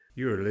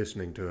You are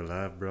listening to a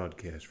live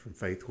broadcast from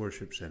Faith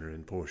Worship Center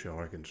in Portia,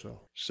 Arkansas.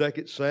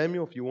 2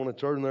 Samuel, if you want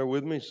to turn there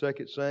with me,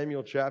 2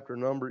 Samuel chapter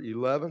number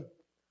 11.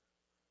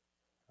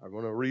 I'm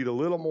going to read a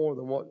little more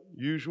than what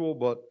usual,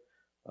 but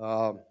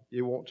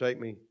it won't take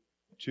me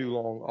too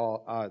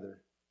long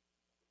either.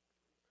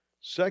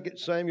 2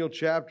 Samuel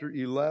chapter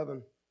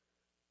 11,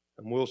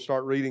 and we'll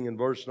start reading in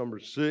verse number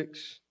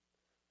 6,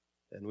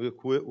 and we'll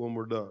quit when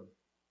we're done.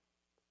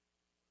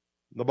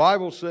 The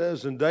Bible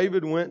says, "And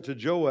David went to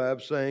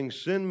Joab, saying,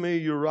 Send me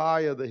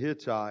Uriah the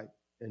Hittite.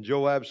 And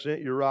Joab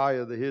sent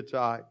Uriah the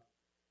Hittite."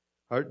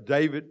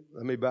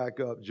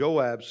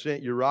 Joab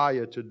sent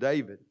Uriah to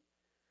David.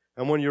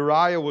 And when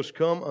Uriah was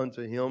come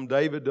unto him,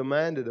 David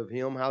demanded of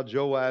him how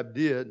Joab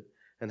did,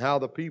 and how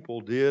the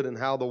people did, and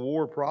how the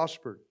war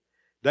prospered.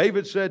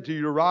 David said to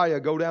Uriah,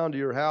 "Go down to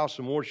your house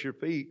and wash your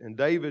feet." And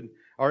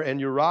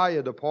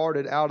Uriah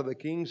departed out of the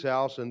king's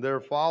house, and there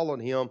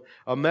followed him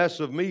a mess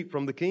of meat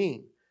from the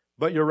king.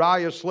 But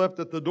Uriah slept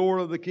at the door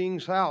of the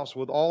king's house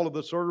with all of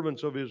the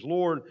servants of his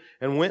lord,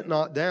 and went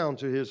not down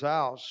to his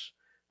house.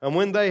 And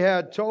when they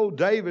had told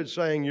David,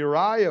 saying,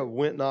 Uriah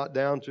went not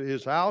down to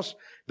his house,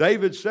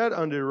 David said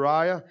unto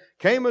Uriah,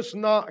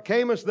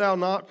 Camest thou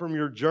not from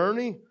your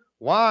journey?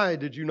 Why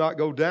did you not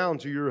go down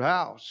to your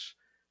house?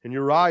 And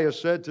Uriah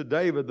said to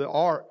David, The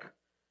ark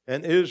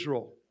and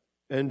Israel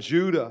and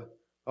Judah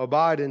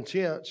abide in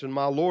tents, and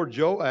my lord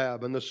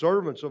Joab and the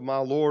servants of my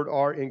lord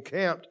are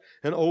encamped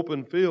in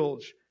open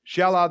fields.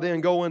 Shall I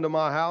then go into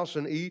my house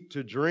and eat,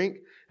 to drink,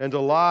 and to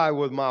lie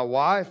with my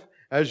wife?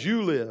 As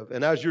you live,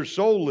 and as your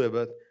soul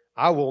liveth,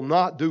 I will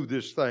not do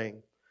this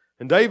thing.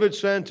 And David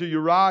said to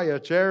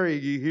Uriah, Tarry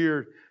ye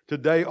here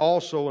today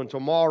also and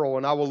tomorrow,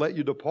 and I will let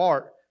you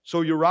depart.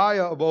 So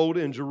Uriah abode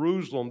in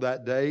Jerusalem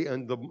that day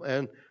and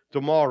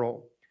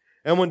tomorrow.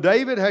 And when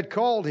David had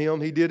called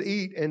him, he did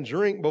eat and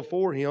drink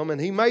before him,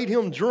 and he made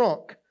him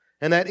drunk.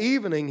 And at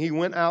evening he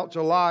went out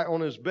to lie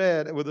on his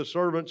bed with the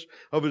servants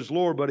of his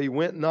Lord, but he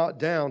went not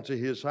down to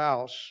his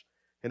house.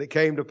 And it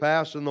came to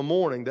pass in the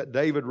morning that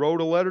David wrote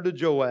a letter to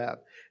Joab,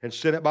 and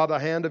sent it by the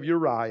hand of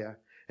Uriah.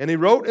 And he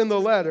wrote in the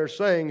letter,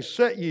 saying,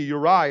 Set ye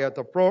Uriah at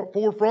the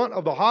forefront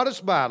of the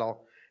hottest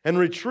battle, and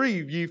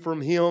retrieve ye from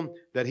him,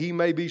 that he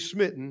may be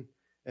smitten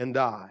and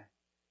die.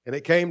 And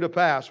it came to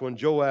pass, when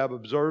Joab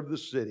observed the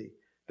city,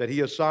 that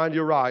he assigned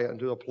Uriah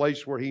unto a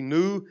place where he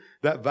knew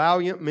that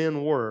valiant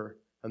men were.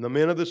 And the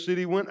men of the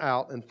city went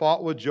out and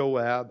fought with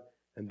Joab,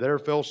 and there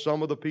fell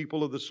some of the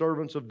people of the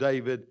servants of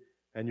David,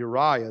 and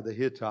Uriah the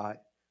Hittite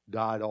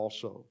died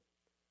also.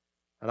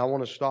 And I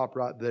want to stop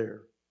right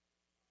there.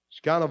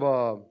 It's kind of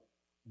a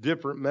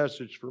different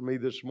message for me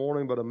this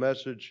morning, but a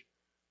message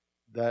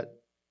that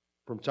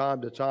from time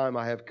to time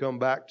I have come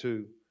back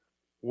to,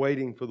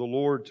 waiting for the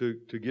Lord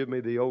to give me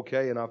the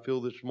okay, and I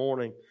feel this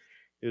morning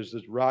is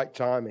the right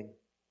timing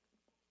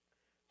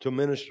to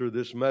minister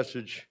this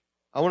message.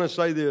 I want to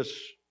say this,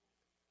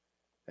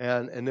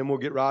 and then we'll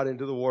get right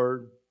into the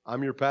Word.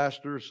 I'm your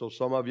pastor, so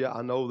some of you,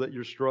 I know that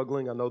you're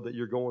struggling. I know that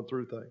you're going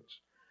through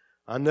things.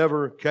 I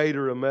never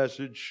cater a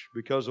message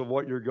because of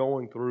what you're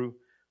going through.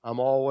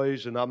 I'm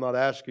always, and I'm not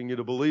asking you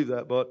to believe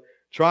that, but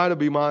try to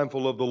be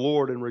mindful of the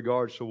Lord in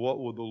regards to what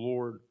would the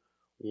Lord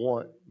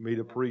want me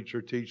to preach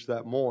or teach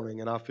that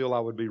morning. And I feel I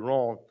would be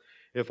wrong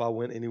if I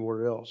went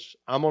anywhere else.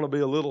 I'm going to be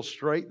a little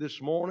straight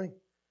this morning.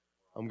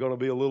 I'm going to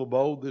be a little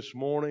bold this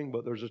morning,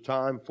 but there's a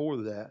time for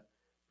that.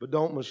 But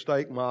don't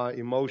mistake my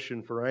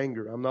emotion for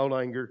anger. I'm not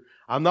anger.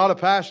 I'm not a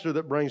pastor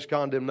that brings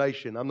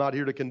condemnation. I'm not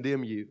here to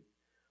condemn you.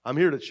 I'm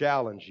here to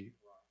challenge you.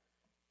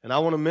 And I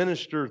want to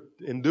minister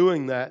in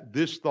doing that,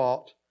 this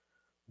thought,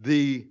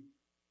 the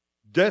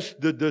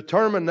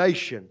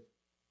determination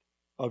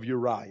of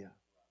Uriah.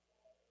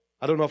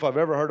 I don't know if I've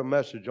ever heard a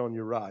message on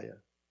Uriah,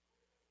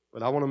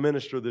 but I want to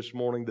minister this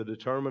morning the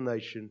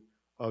determination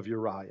of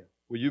Uriah.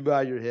 Will you bow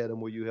your head and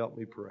will you help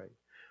me pray?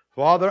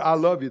 Father, I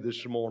love you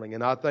this morning,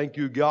 and I thank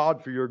you,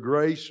 God, for your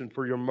grace and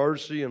for your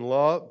mercy and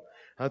love.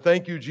 I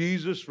thank you,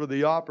 Jesus, for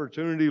the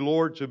opportunity,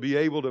 Lord, to be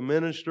able to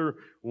minister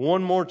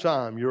one more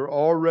time your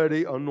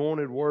already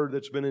anointed word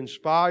that's been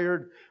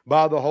inspired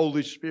by the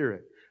Holy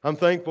Spirit. I'm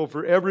thankful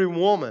for every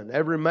woman,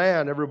 every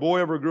man, every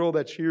boy, every girl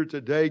that's here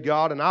today,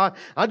 God. And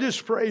I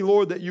just pray,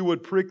 Lord, that you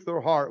would prick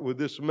their heart with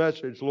this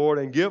message, Lord,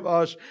 and give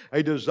us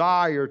a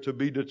desire to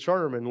be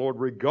determined, Lord,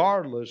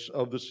 regardless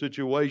of the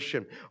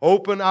situation.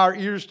 Open our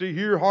ears to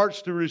hear,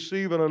 hearts to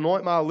receive, and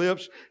anoint my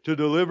lips to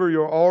deliver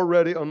your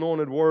already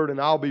anointed word.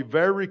 And I'll be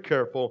very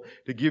careful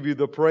to give you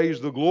the praise,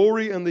 the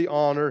glory, and the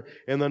honor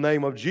in the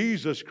name of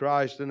Jesus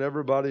Christ. And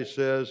everybody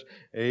says,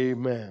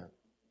 Amen.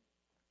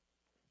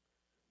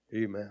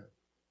 Amen.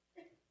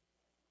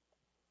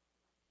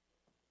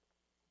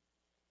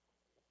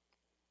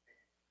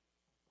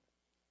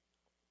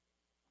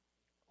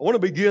 I want to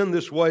begin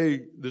this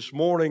way this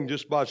morning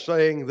just by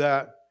saying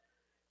that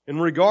in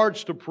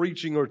regards to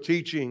preaching or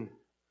teaching,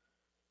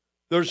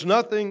 there's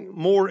nothing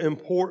more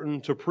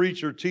important to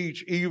preach or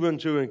teach, even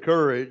to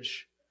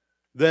encourage,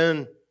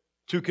 than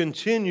to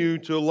continue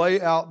to lay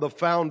out the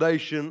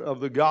foundation of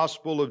the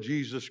gospel of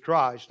Jesus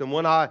Christ. And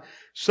when I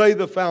say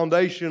the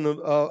foundation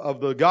of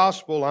the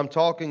gospel, I'm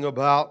talking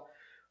about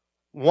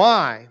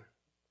why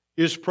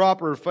is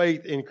proper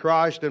faith in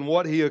Christ and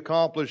what He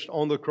accomplished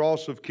on the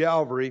cross of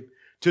Calvary,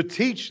 to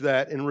teach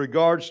that in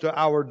regards to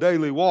our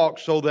daily walk,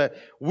 so that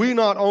we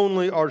not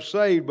only are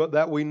saved, but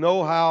that we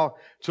know how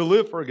to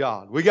live for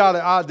God. We got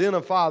to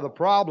identify the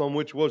problem,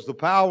 which was the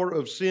power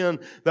of sin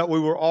that we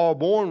were all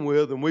born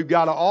with, and we've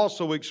got to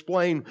also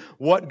explain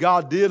what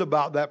God did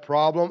about that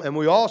problem, and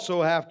we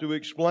also have to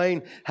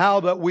explain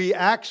how that we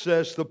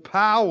access the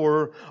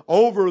power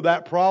over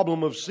that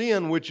problem of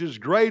sin, which is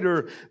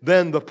greater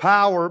than the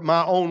power,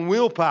 my own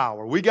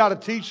willpower. We got to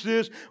teach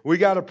this. We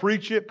got to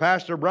preach it.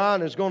 Pastor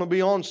Brian is going to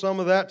be on some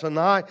of that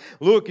tonight.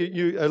 Look,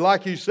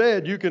 like he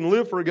said, you can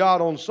live for God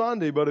on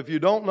Sunday, but if you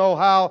don't know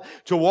how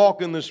to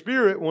walk in the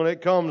Spirit when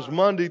it comes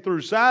Monday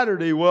through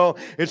Saturday, well,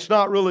 it's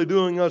not really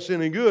doing us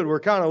any good. We're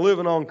kind of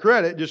living on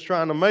credit, just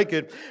trying to make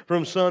it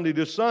from Sunday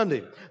to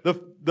Sunday.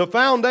 The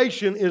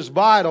foundation is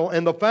vital,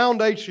 and the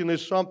foundation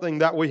is something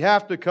that we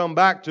have to come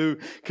back to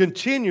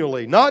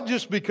continually. Not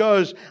just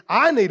because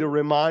I need a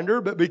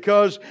reminder, but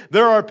because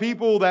there are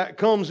people that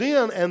comes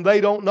in and they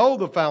don't know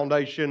the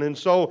foundation. And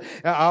so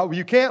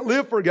you can't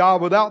live for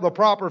God without the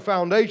proper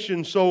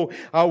foundation. So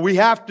we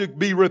have to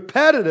be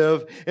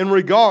repetitive in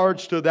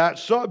regards to that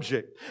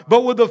subject.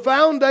 But with the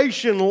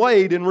foundation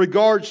laid in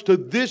regards to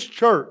this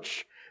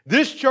church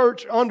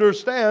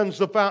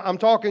understands I'm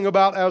talking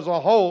about as a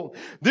whole.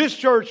 This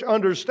church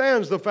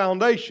understands the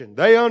foundation.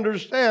 They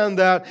understand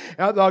that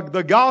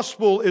the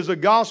gospel is a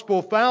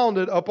gospel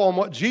founded upon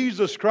what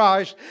Jesus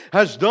Christ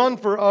has done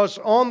for us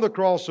on the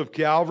cross of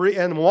Calvary,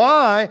 and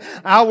why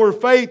our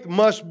faith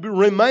must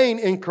remain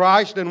in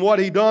Christ and what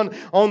He done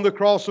on the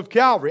cross of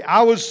Calvary.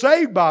 I was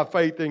saved by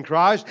faith in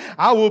Christ.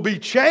 I will be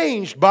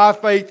changed by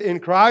faith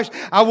in Christ.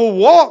 I will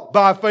walk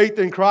by faith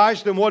in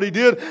Christ and what He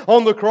did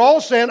on the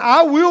cross, and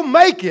I will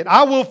make it.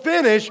 I will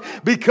finish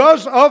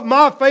because of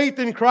my faith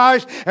in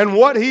Christ and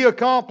what He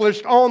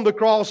accomplished on the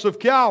cross of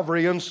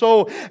Calvary. And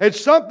so it's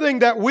something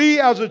that we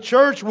as a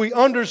church, we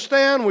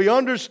understand. We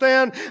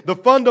understand the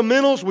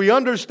fundamentals. We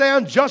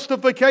understand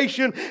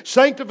justification,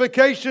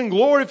 sanctification,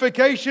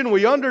 glorification.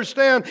 We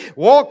understand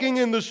walking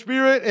in the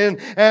Spirit,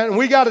 and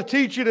we got to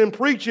teach it and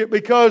preach it,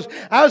 because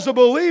as a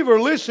believer,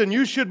 listen,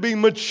 you should be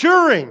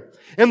maturing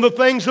in the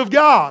things of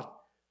God.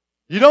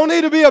 You don't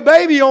need to be a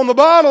baby on the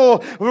bottle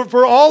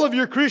for all of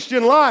your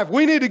Christian life.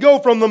 We need to go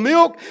from the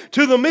milk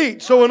to the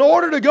meat. So in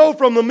order to go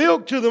from the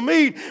milk to the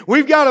meat,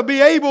 we've got to be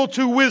able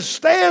to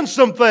withstand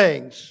some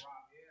things.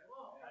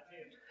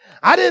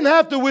 I didn't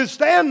have to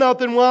withstand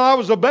nothing while I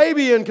was a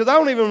baby, and because I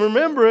don't even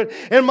remember it,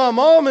 in my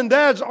mom and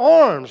dad's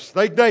arms.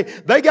 They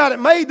got it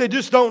made, they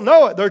just don't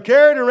know it. They're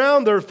carried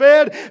around, they're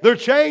fed, they're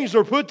changed,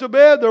 they're put to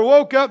bed, they're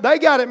woke up. They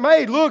got it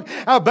made. Look,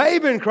 a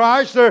babe in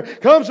Christ, there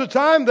comes a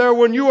time there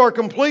when you are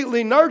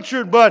completely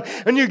nurtured,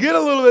 and you get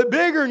a little bit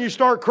bigger and you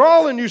start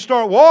crawling, you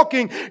start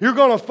walking, you're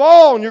going to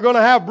fall and you're going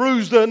to have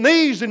bruised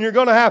knees and you're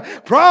going to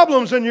have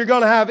problems and you're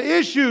going to have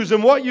issues.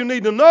 And what you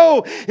need to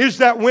know is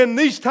that when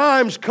these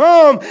times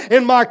come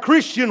in my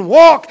Christian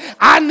walk,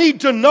 I need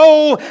to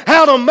know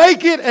how to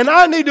make it, and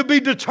I need to be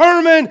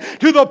determined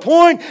to the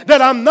point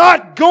that I'm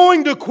not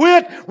going to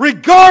quit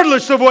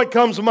regardless of what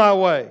comes my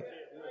way.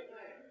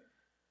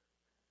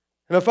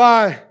 And if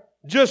I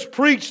just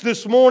preach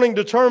this morning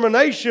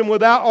determination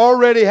without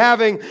already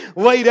having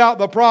laid out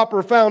the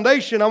proper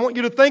foundation, I want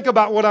you to think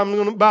about what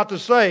I'm about to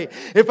say.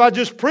 If I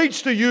just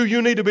preach to you,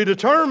 you need to be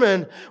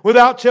determined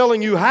without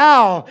telling you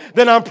how,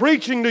 then I'm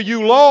preaching to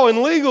you law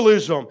and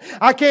legalism.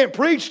 I can't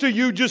preach to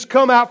you just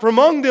come out from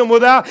among them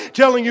without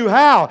telling you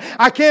how.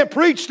 I can't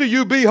preach to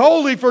you be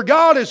holy for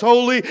God is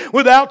holy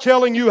without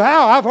telling you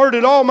how. I've heard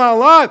it all my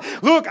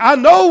life. Look, I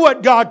know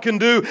what God can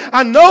do.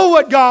 I know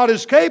what God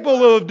is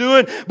capable of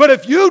doing, but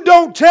if you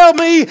don't tell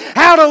me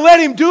how to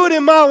let Him do it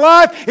in my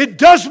life, it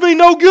does me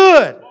no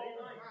good.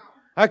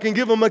 I can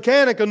give a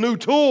mechanic a new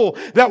tool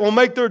that will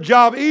make their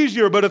job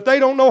easier, but if they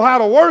don't know how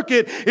to work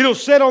it, it'll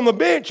sit on the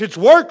bench. It's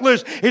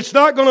worthless. It's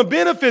not going to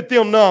benefit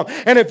them none.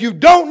 And if you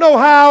don't know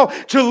how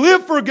to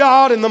live for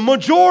God, and the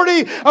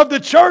majority of the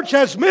church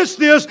has missed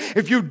this,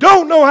 if you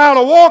don't know how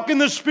to walk in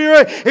the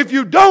Spirit, if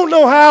you don't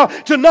know how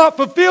to not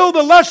fulfill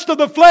the lust of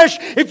the flesh,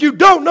 if you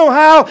don't know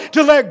how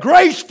to let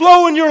grace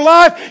flow in your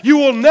life, you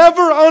will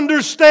never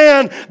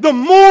understand the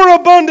more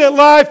abundant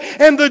life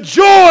and the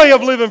joy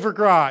of living for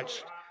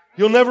Christ.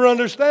 You'll never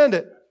understand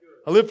it.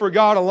 I lived for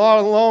God a lot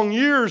of long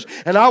years,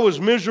 and I was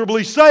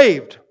miserably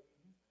saved.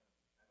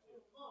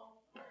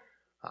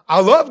 I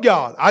love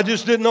God. I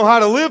just didn't know how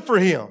to live for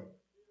Him.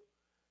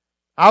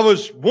 I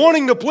was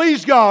wanting to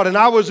please God, and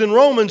I was in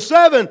Romans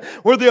 7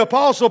 where the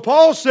Apostle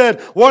Paul said,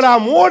 what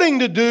I'm wanting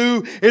to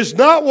do is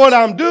not what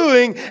I'm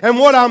doing, and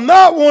what I'm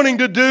not wanting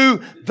to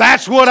do,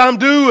 that's what I'm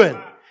doing.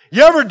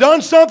 You ever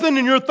done something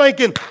and you're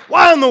thinking,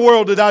 why in the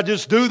world did I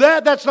just do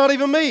that? That's not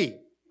even me.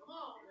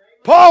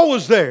 Paul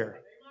was there.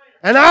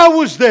 And I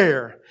was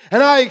there.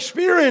 And I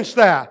experienced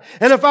that.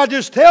 And if I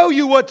just tell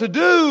you what to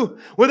do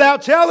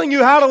without telling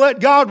you how to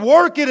let God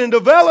work it and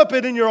develop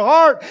it in your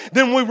heart,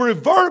 then we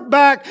revert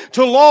back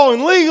to law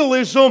and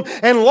legalism.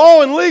 And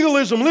law and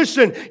legalism,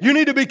 listen, you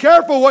need to be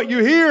careful what you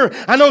hear.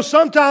 I know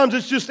sometimes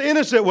it's just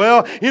innocent.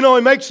 Well, he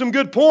makes some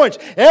good points.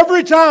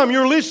 Every time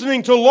you're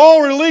listening to law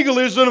or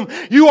legalism,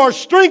 you are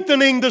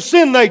strengthening the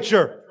sin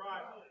nature.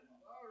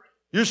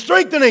 You're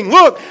strengthening.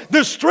 Look,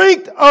 the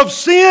strength of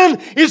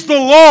sin is the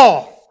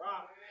law.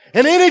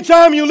 And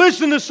anytime you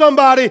listen to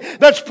somebody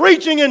that's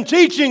preaching and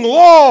teaching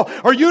law,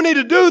 or you need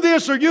to do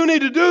this, or you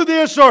need to do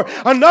this, or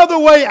another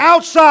way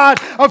outside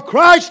of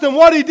Christ and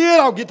what He did,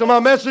 I'll get to my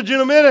message in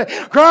a minute,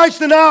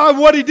 Christ and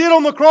what He did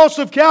on the cross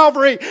of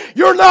Calvary,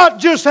 you're not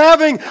just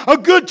having a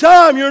good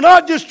time. You're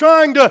not just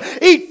trying to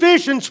eat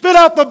fish and spit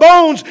out the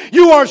bones.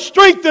 You are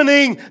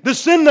strengthening the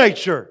sin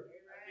nature.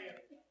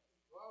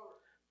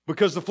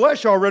 Because the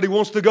flesh already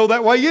wants to go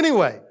that way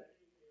anyway.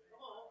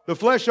 The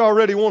flesh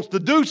already wants to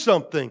do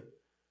something.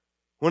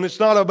 When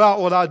it's not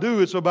about what I do,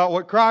 it's about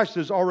what Christ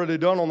has already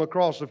done on the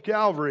cross of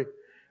Calvary.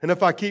 And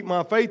if I keep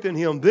my faith in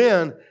Him,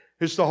 then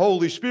it's the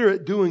Holy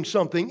Spirit doing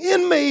something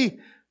in me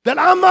that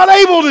I'm not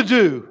able to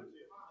do.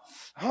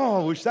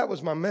 Oh, I wish that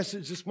was my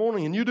message this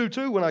morning, and you do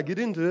too when I get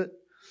into it.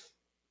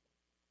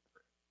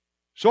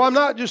 So I'm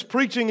not just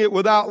preaching it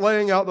without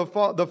laying out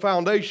the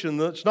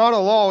foundation. It's not a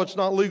law, it's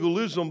not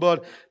legalism,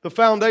 but the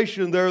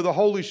foundation there, the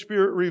Holy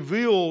Spirit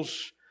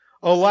reveals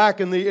a lack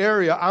in the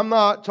area. I'm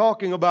not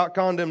talking about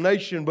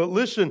condemnation, but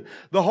listen,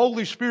 the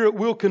Holy Spirit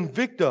will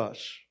convict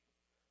us.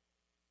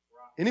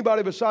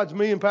 Anybody besides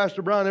me and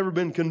Pastor Brian ever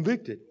been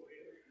convicted?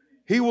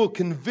 He will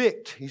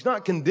convict. He's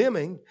not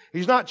condemning.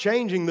 He's not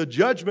changing the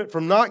judgment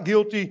from not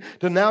guilty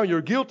to now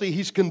you're guilty.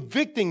 He's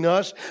convicting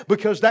us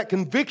because that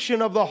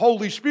conviction of the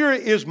Holy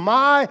Spirit is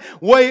my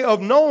way of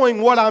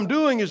knowing what I'm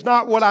doing is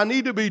not what I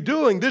need to be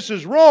doing. This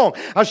is wrong.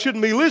 I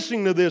shouldn't be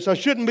listening to this. I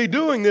shouldn't be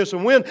doing this.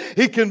 And when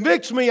He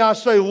convicts me, I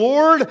say,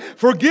 Lord,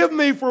 forgive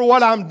me for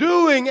what I'm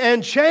doing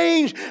and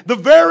change the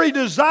very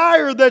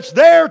desire that's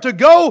there to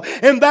go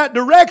in that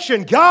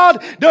direction.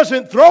 God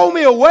doesn't throw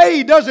me away.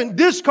 He doesn't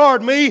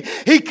discard me.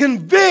 He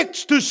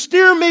convicts to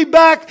steer me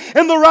back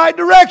in the right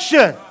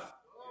direction.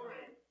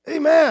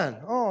 Amen.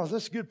 Oh,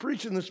 that's good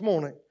preaching this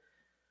morning.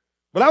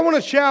 But I want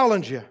to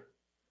challenge you.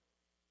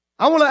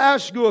 I want to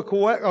ask you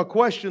a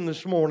question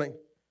this morning.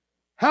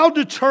 How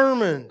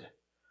determined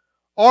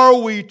are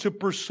we to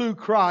pursue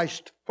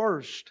Christ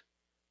first?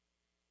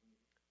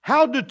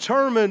 How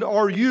determined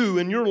are you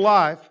in your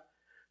life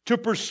to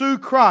pursue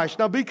Christ?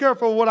 Now be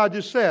careful what I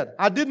just said.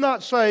 I did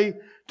not say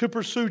to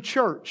pursue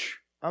church.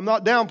 I'm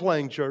not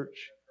downplaying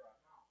church.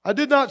 I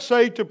did not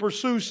say to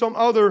pursue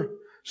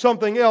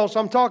something else.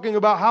 I'm talking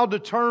about how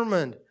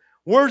determined.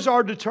 Where's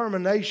our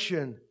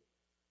determination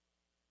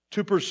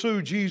to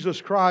pursue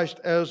Jesus Christ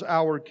as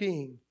our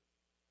King?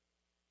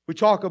 We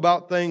talk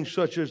about things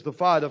such as the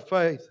fight of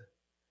faith,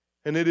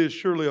 and it is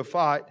surely a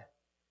fight.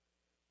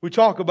 We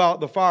talk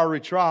about the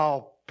fiery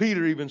trial.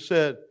 Peter even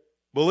said,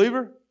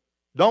 believer,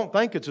 don't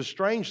think it's a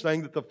strange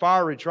thing that the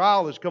fiery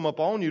trial has come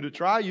upon you to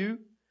try you.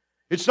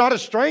 It's not a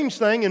strange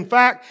thing. In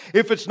fact,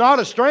 if it's not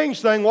a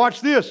strange thing, watch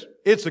this.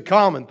 It's a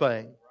common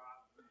thing.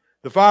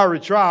 The fiery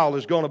trial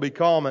is going to be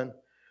common.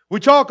 We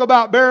talk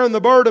about bearing the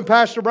burden.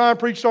 Pastor Brian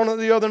preached on it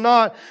the other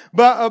night.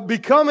 But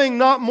becoming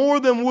not more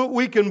than what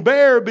we can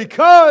bear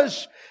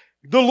because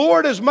the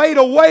Lord has made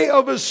a way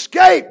of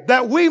escape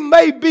that we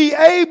may be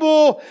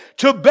able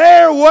to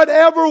bear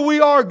whatever we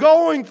are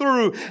going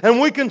through.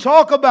 And we can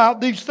talk about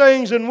these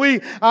things and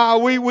we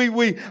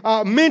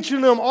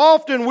mention them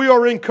often. We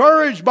are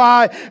encouraged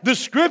by the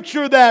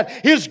Scripture that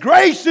His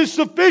grace is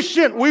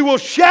sufficient. We will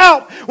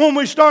shout when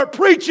we start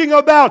preaching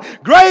about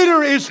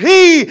greater is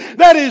He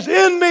that is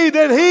in me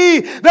than he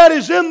that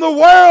is in the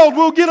world.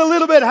 We'll get a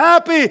little bit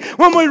happy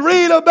when we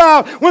read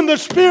about when the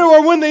Spirit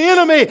or when the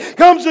enemy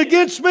comes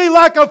against me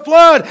like a flood.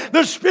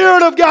 The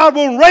Spirit of God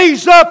will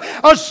raise up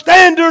a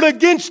standard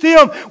against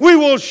him. We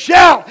will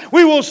shout.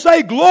 We will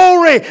say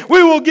glory.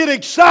 We will get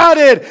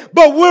excited.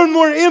 But when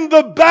we're in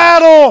the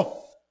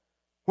battle,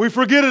 we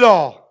forget it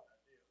all.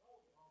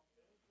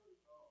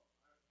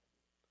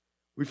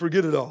 We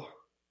forget it all.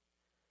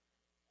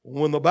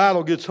 When the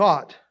battle gets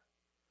hot,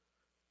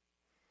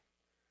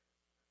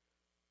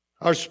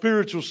 our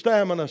spiritual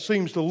stamina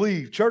seems to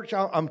leave. Church,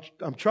 I'm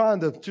trying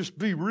to just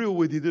be real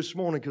with you this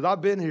morning because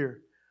I've been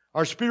here.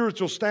 Our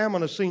spiritual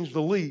stamina seems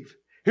to leave.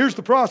 Here's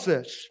the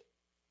process.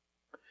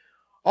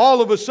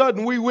 All of a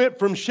sudden we went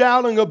from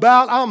shouting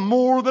about, I'm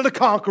more than a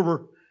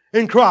conqueror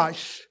in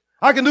Christ.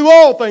 I can do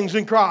all things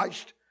in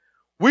Christ.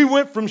 We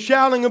went from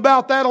shouting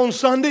about that on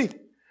Sunday,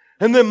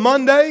 and then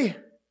Monday,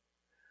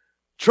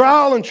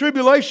 trial and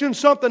tribulation,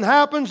 something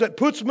happens that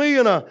puts me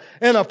in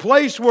a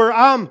place where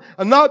I'm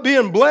not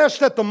being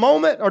blessed at the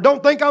moment or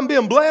don't think I'm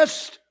being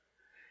blessed.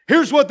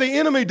 Here's what the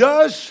enemy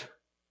does.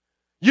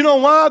 You know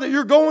why that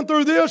you're going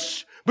through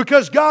this?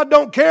 Because God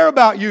don't care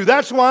about you.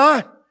 That's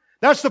why.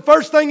 That's the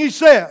first thing he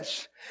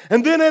says.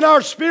 And then in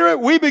our spirit,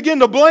 we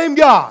begin to blame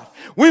God.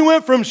 We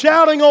went from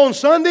shouting on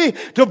Sunday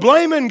to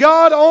blaming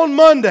God on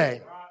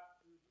Monday.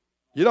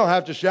 You don't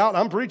have to shout.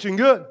 I'm preaching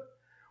good.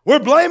 We're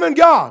blaming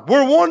God.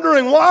 We're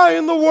wondering, why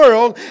in the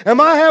world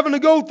am I having to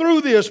go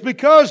through this?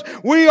 Because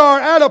we are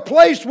at a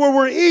place where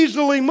we're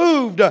easily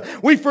moved.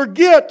 We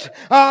forget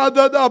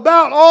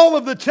about all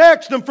of the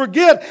text and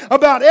forget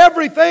about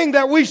everything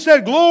that we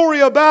said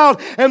glory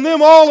about. And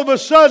then all of a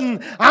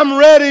sudden, I'm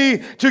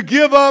ready to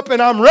give up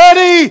and I'm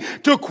ready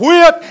to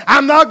quit.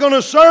 I'm not going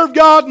to serve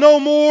God no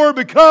more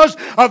because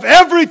of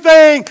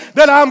everything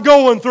that I'm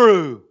going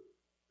through.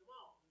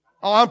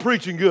 Oh, I'm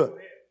preaching good.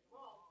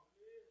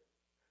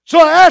 So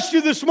I asked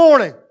you this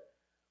morning,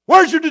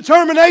 where's your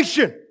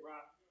determination?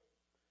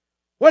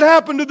 What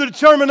happened to the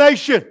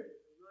determination?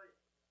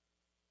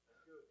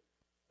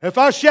 If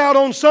I shout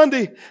on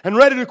Sunday and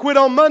ready to quit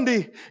on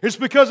Monday, it's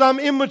because I'm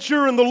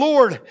immature in the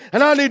Lord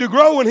and I need to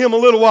grow in Him a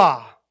little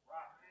while.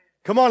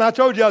 Come on, I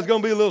told you I was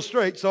going to be a little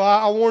straight, so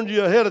I warned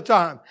you ahead of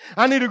time.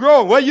 I need to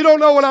grow. Well, you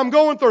don't know what I'm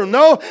going through.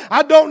 No,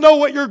 I don't know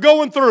what you're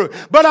going through.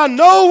 But I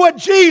know what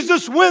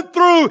Jesus went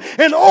through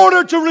in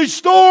order to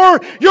restore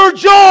your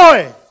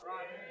joy.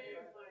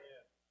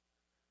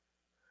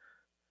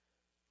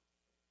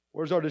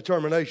 Where's our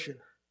determination?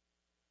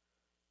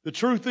 The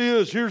truth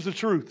is, here's the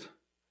truth.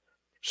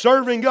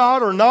 Serving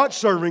God or not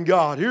serving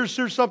God. Here's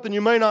something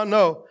you may not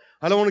know.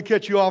 I don't want to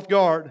catch you off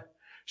guard.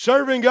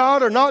 Serving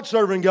God or not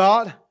serving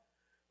God,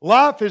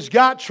 life has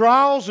got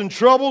trials and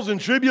troubles and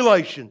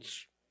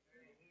tribulations.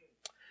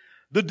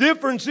 The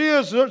difference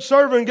is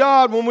serving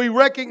God when we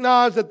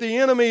recognize that the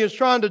enemy is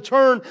trying to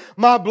turn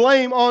my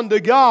blame onto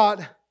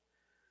God.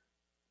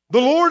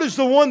 The Lord is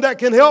the one that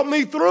can help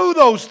me through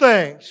those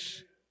things.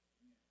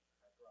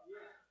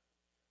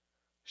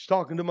 I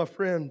was talking to my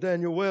friend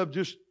Daniel Webb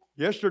just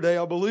yesterday,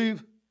 I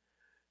believe,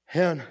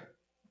 and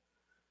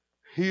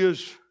he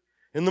is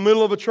in the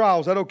middle of a trial.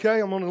 Is that okay?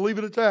 I'm going to leave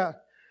it at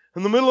that.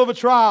 In the middle of a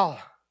trial.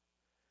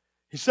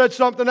 He said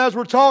something as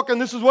we're talking.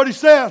 This is what he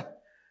said.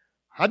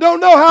 I don't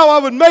know how I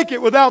would make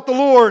it without the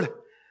Lord.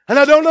 And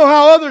I don't know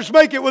how others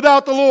make it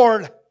without the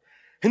Lord.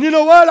 And you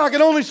know what? I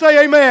can only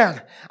say amen.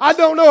 I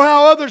don't know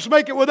how others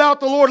make it without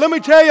the Lord. Let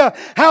me tell you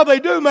how they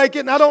do make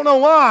it, and I don't know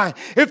why.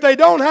 If they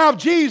don't have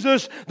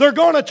Jesus, they're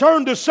going to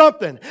turn to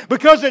something.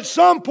 Because at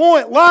some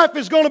point, life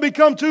is going to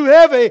become too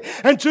heavy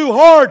and too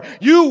hard.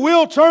 You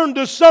will turn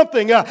to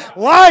something.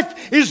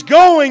 Life is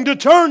going to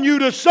turn you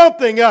to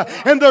something.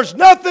 And there's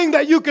nothing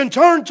that you can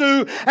turn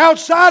to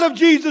outside of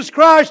Jesus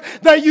Christ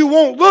that you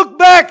won't look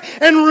back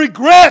and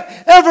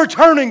regret ever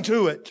turning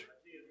to it.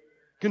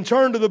 Can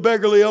turn to the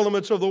beggarly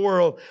elements of the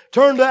world.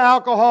 Turn to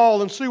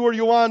alcohol and see where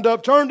you wind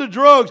up. Turn to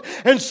drugs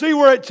and see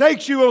where it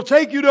takes you. It'll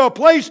take you to a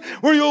place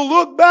where you'll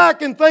look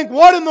back and think,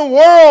 what in the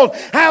world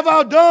have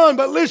I done?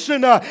 But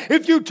listen,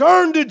 if you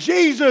turn to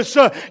Jesus,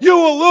 you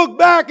will look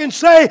back and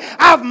say,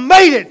 I've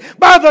made it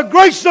by the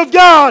grace of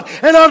God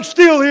and I'm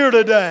still here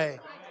today.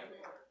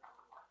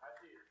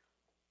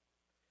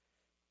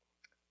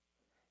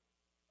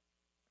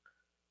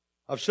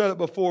 I've said it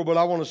before, but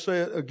I want to say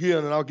it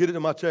again, and I'll get it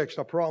in my text,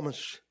 I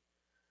promise.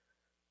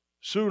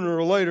 Sooner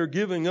or later,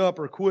 giving up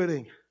or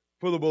quitting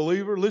for the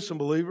believer, listen,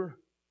 believer,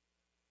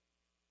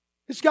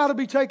 it's got to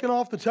be taken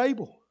off the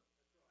table.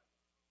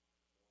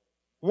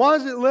 Why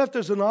is it left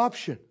as an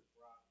option?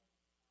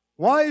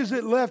 Why is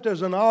it left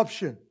as an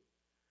option?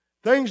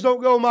 Things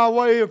don't go my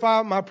way, if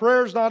my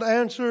prayer's not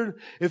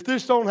answered, if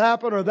this don't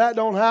happen or that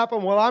don't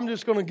happen, well, I'm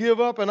just going to give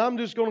up and I'm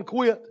just going to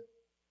quit.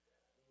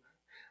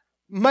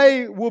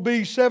 May will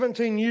be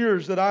 17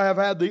 years that I have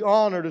had the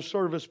honor to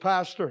serve as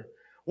pastor.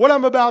 What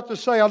I'm about to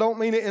say, I don't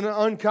mean it in an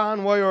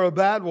unkind way or a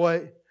bad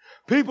way.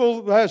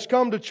 People has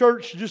come to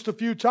church just a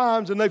few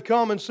times and they've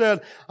come and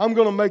said, I'm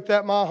going to make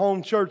that my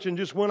home church, and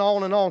just went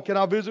on and on. Can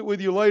I visit with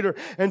you later?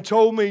 And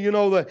told me,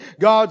 that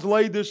God's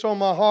laid this on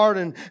my heart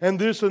and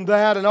this and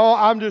that and all.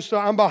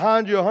 I'm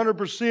behind you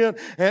 100%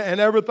 and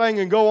everything,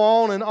 and go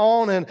on and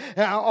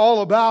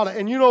all about it.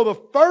 And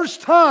the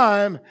first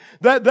time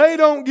that they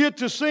don't get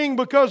to sing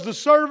because the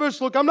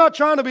service, look, I'm not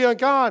trying to be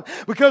unkind,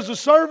 because the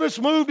service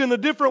moved in a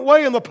different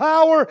way and the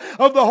power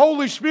of the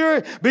Holy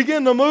Spirit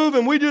began to move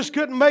and we just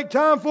couldn't make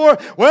time for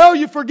it. Well,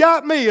 you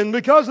forgot me, and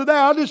because of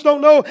that, I just don't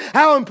know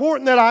how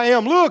important that I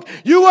am. Look,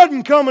 you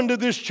wasn't coming to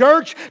this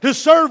church to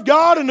serve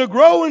God and to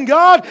grow in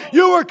God.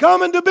 You were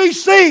coming to be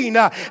seen.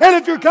 And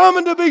if you're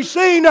coming to be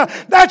seen,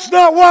 that's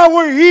not why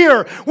we're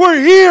here.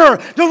 We're here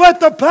to let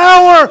the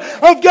power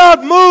of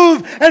God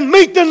move and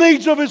meet the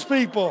needs of His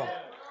people.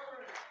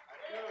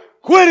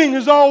 Quitting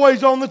is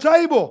always on the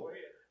table.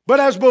 But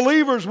as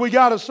believers, we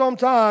got to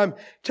sometime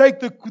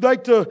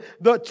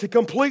to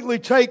completely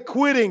take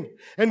quitting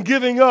and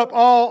giving up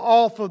all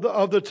off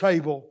of the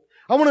table.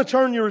 I want to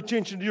turn your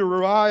attention to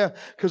Uriah,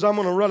 because I'm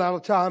going to run out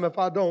of time if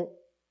I don't.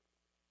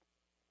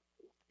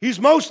 He's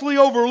mostly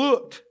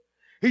overlooked.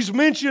 He's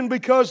mentioned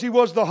because he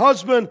was the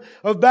husband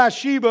of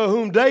Bathsheba,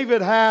 whom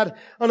David had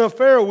an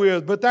affair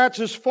with. But that's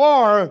as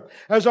far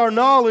as our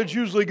knowledge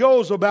usually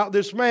goes about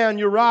this man,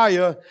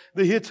 Uriah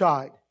the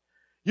Hittite.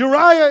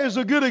 Uriah is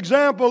a good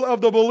example of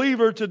the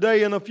believer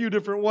today in a few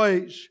different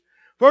ways.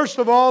 First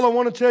of all, I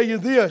want to tell you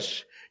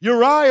this.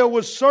 Uriah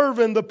was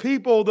serving the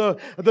people,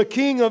 the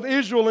king of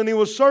Israel, and he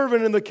was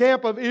serving in the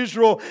camp of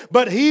Israel,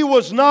 but he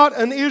was not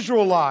an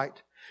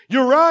Israelite.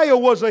 Uriah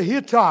was a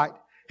Hittite.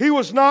 He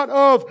was not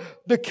of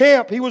the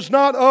camp. He was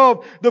not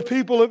of the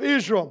people of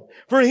Israel.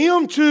 For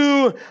him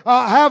to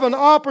have an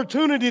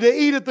opportunity to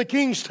eat at the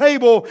king's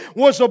table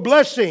was a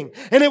blessing.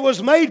 And it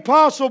was made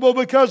possible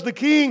because the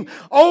king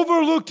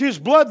overlooked his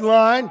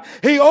bloodline.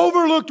 He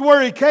overlooked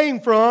where he came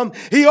from.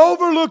 He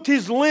overlooked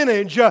his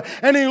lineage.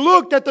 And he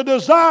looked at the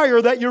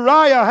desire that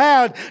Uriah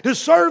had to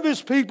serve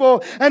his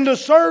people and to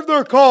serve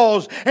their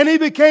cause. And he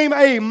became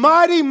a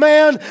mighty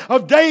man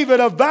of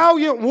David, a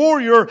valiant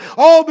warrior,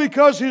 all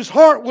because his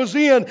heart was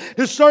in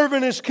to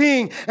serving his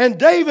king. And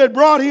David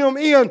brought him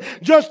in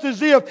just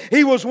as if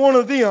he was one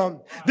of them.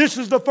 This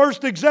is the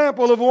first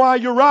example of why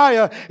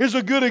Uriah is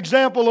a good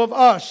example of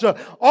us.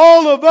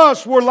 All of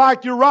us were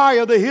like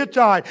Uriah the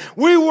Hittite.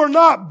 We were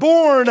not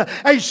born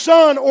a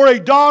son or a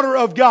daughter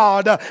of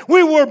God.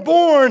 We were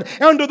born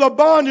under the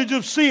bondage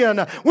of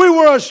sin. We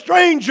were a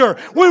stranger.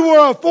 We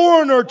were a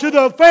foreigner to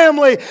the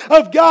family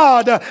of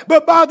God.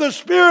 But by the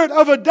Spirit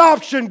of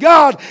adoption,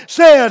 God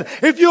said,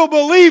 if you'll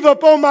believe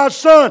upon my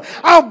Son,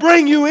 I'll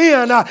bring you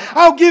in.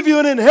 I'll give you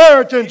an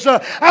inheritance.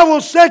 I will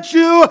set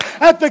you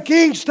at the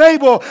king's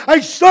table,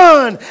 a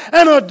son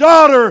and a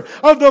daughter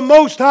of the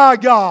Most High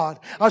God.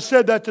 I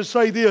said that to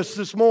say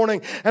this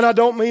morning, and I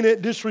don't mean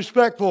it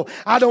disrespectful.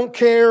 I don't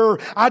care.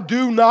 I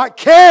do not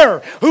care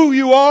who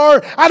you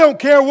are. I don't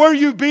care where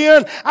you've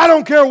been. I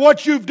don't care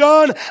what you've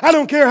done. I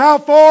don't care how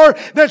far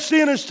that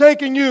sin has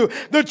taken you.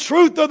 The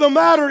truth of the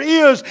matter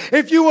is,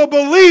 if you will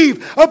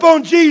believe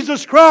upon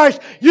Jesus Christ,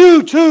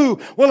 you too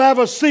will have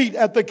a seat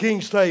at the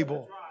king's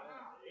table.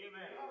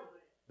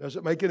 Does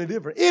it make any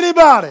difference?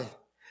 Anybody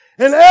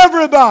and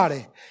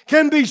everybody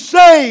can be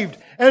saved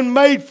and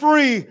made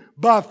free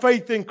by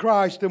faith in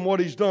Christ and what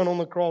He's done on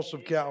the cross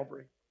of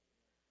Calvary.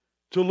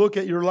 To look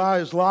at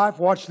Uriah's life,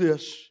 watch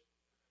this.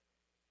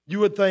 You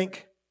would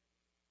think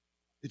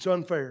it's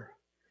unfair.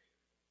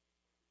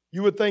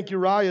 You would think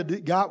Uriah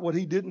got what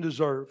he didn't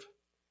deserve.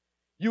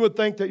 You would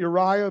think that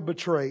Uriah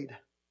betrayed.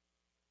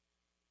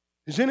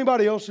 Is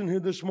anybody else in here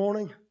this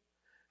morning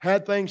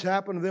had things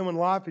happen to them in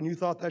life and you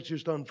thought that's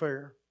just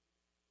unfair?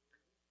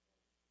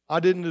 I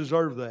didn't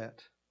deserve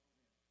that.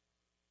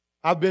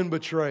 I've been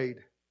betrayed.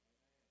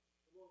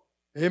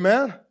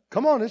 Amen?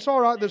 Come on, it's all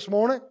right this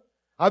morning.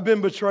 I've been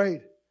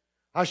betrayed.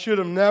 This should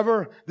have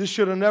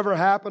never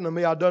happened to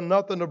me. I've done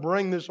nothing to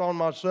bring this on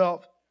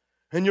myself.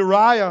 And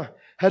Uriah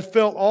had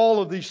felt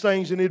all of these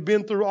things and he'd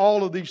been through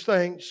all of these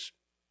things.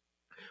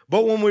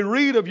 But when we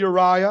read of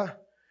Uriah,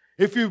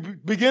 if you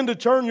begin to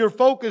turn your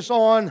focus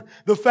on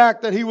the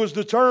fact that he was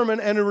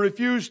determined and he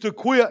refused to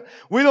quit,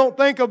 we don't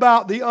think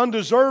about the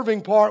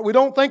undeserving part. We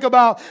don't think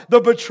about the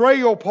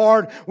betrayal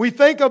part. We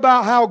think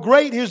about how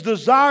great his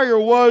desire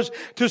was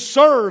to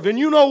serve. And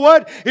you know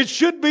what? It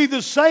should be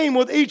the same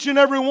with each and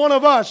every one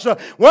of us.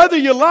 Whether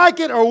you like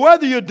it or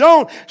whether you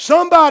don't,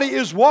 somebody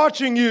is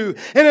watching you.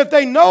 And if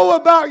they know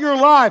about your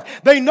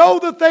life, they know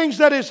the things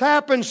that has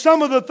happened,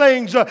 some of the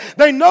things,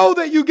 they know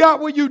that you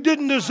got what you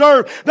didn't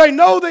deserve. They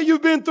know that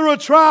you've been through a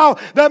trial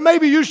that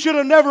maybe you should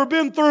have never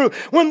been through.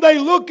 When they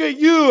look at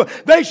you,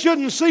 they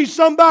shouldn't see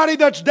somebody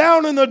that's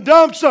down in the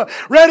dumps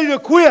ready to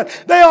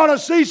quit. They ought to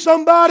see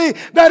somebody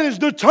that is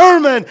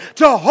determined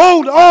to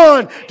hold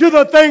on to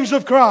the things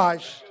of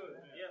Christ.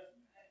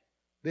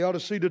 They ought to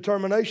see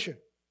determination.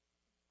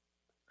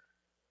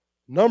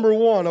 Number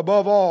one,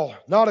 above all,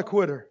 not a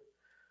quitter,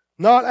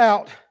 not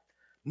out,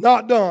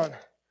 not done,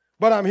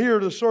 but I'm here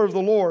to serve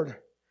the Lord.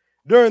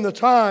 During the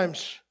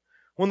times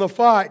when the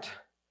fight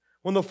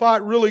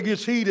really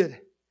gets heated,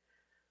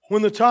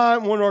 when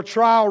our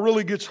trial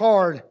really gets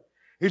hard,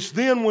 it's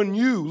then when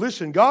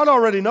listen, God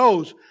already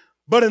knows,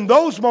 but in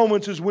those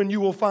moments is when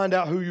you will find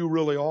out who you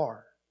really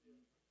are.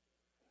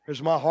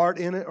 Is my heart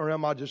in it, or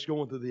am I just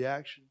going through the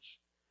actions?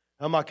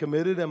 Am I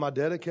committed? Am I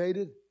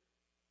dedicated?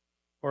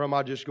 Or am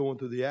I just going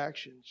through the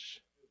actions?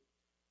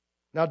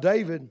 Now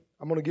David,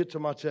 I'm going to get to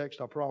my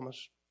text, I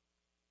promise.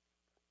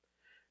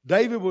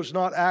 David was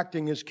not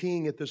acting as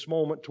king at this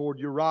moment toward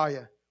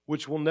Uriah,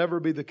 which will never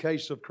be the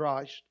case of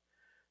Christ.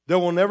 There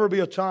will never be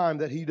a time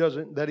that he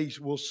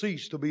will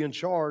cease to be in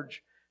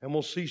charge and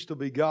will cease to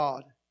be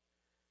God.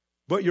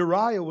 But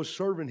Uriah was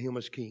serving him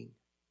as king.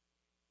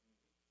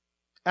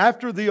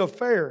 After the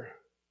affair,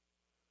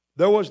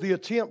 there was the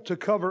attempt to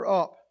cover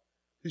up.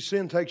 His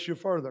sin takes you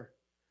further.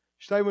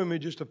 Stay with me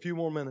just a few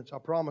more minutes. I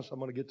promise I'm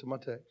going to get to my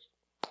text.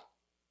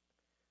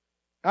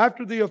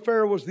 After the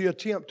affair was the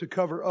attempt to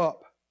cover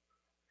up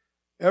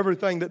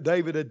everything that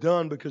David had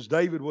done, because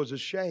David was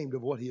ashamed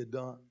of what he had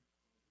done.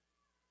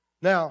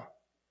 Now,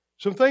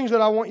 some things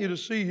that I want you to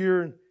see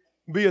here and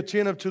be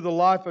attentive to the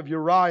life of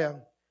Uriah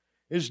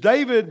is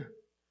David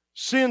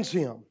sends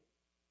him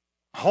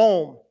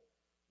home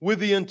with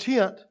the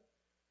intent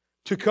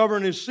to cover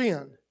his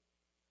sin.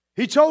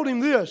 He told him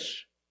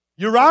this,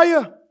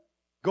 Uriah,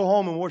 go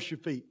home and wash your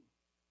feet.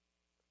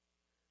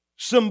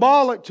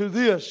 Symbolic to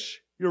this,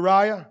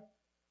 Uriah,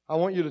 I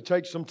want you to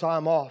take some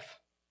time off.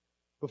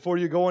 Before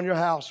you go in your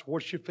house,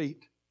 wash your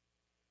feet.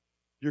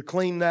 You're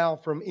clean now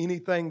from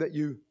anything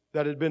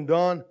that had been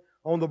done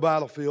on the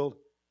battlefield.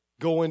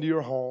 Go into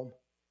your home.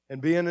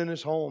 And being in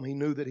his home, he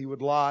knew that he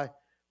would lie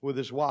with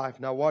his wife.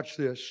 Now watch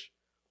this.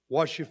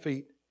 Wash your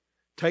feet.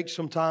 Take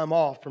some time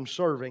off from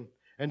serving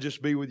and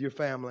just be with your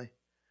family.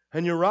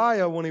 And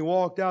Uriah, when he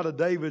walked out of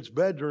David's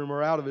bedroom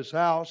or out of his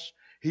house,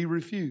 he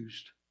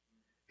refused.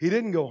 He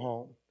didn't go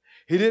home.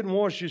 He didn't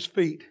wash his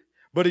feet.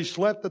 But he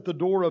slept at the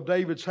door of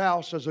David's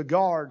house as a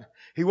guard.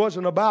 He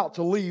wasn't about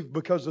to leave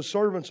because the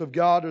servants of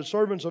God, or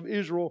servants of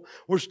Israel,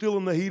 were still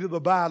in the heat of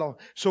the battle.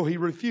 So he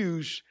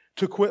refused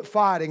to quit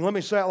fighting. Let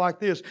me say it like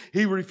this.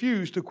 He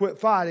refused to quit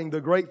fighting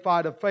the great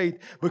fight of faith,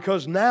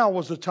 because now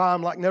was the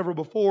time like never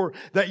before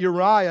that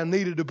Uriah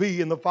needed to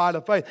be in the fight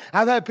of faith.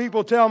 I've had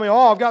people tell me,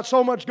 oh, I've got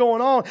so much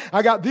going on.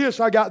 I got this,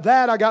 I got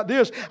that, I got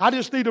this. I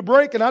just need a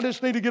break and I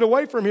just need to get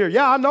away from here.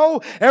 Yeah, I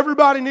know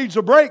everybody needs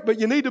a break, but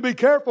you need to be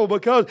careful,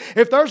 because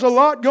if there's a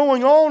lot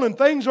going on and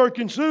things are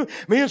consumed,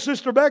 me and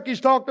Sister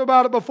Becky's talked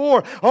about it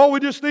before. Oh, we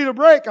just need a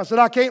break. I said,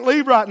 I can't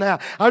leave right now.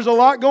 There's a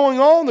lot going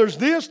on. There's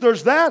this,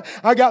 there's that.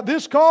 I got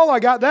this call. I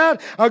got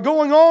that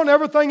going on,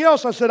 everything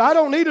else. I said, I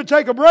don't need to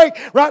take a break.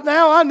 Right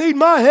now, I need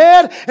my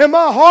head and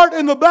my heart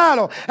in the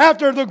battle.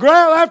 After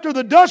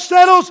the dust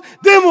settles,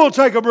 then we'll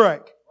take a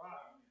break.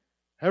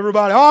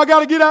 Everybody, I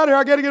got to get out of here.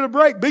 I got to get a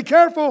break. Be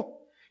careful.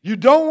 You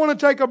don't want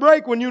to take a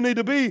break when you need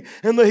to be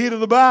in the heat of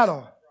the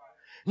battle.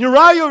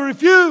 Uriah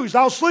refused.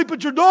 I'll sleep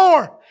at your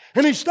door.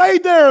 And he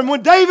stayed there. And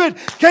when David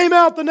came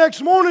out the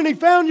next morning, he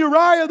found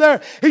Uriah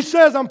there. He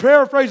says, I'm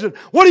paraphrasing,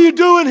 what are you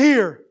doing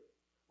here?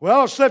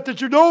 Well, I slept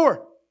at your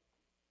door.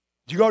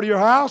 Did you go to your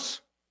house?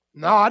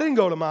 No, I didn't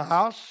go to my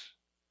house.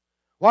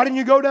 Why didn't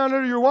you go down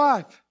there to your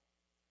wife?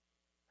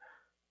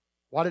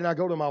 Why didn't I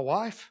go to my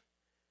wife?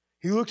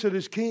 He looks at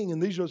his king,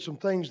 and these are some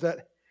things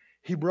that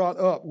he brought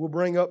up. We'll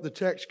bring up the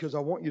text because I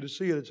want you to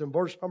see it. It's in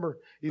verse number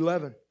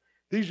 11.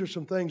 These are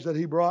some things that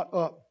he brought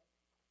up.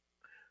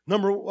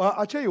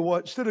 I tell you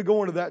what, instead of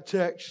going to that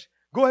text,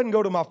 go ahead and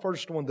go to my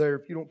first one there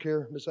if you don't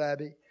care, Miss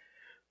Abby.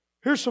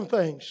 Here's some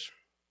things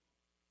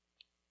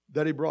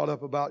that he brought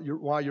up about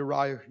why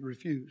Uriah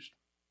refused.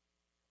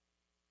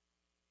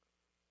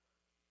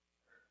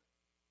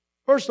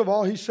 First of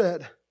all, he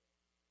said,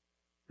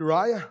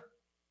 Uriah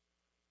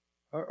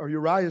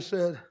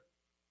said,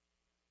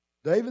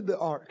 David, the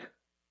ark.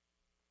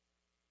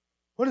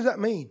 What does that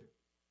mean?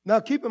 Now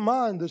keep in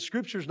mind, the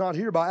scripture's not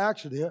here by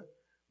accident,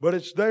 but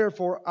it's there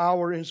for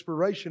our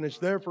inspiration. It's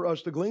there for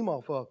us to glean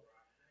off of.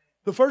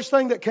 The first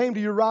thing that came to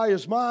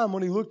Uriah's mind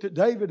when he looked at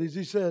David is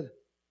he said,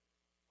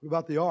 what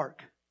about the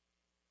ark?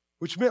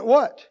 Which meant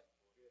what?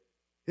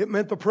 It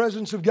meant the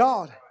presence of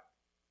God.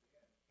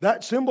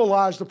 That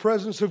symbolized the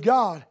presence of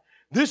God.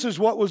 This is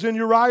what was in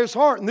Uriah's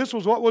heart, and this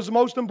was what was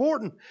most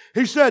important.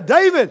 He said,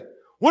 David,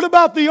 what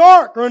about the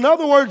ark? Or in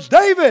other words,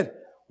 David,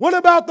 what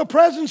about the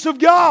presence of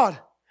God?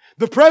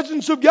 The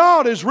presence of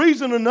God is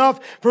reason enough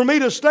for me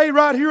to stay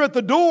right here at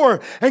the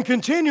door and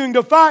continuing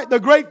to fight the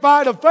great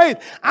fight of faith.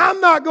 I'm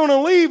not going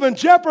to leave and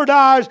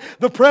jeopardize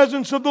the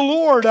presence of the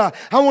Lord. I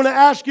want to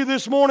ask you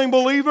this morning,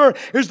 believer,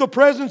 is the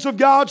presence of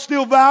God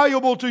still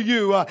valuable to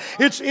you?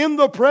 It's in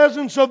the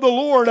presence of the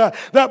Lord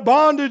that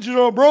bondages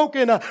are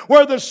broken,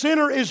 where the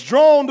sinner is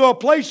drawn to a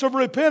place of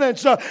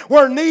repentance,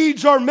 where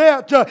needs are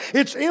met.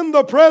 It's in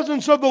the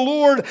presence of the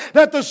Lord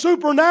that the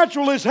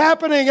supernatural is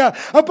happening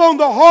upon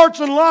the hearts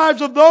and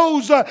lives of those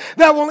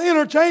that will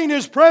entertain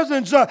His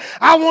presence.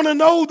 I want to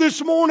know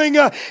this morning,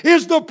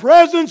 is the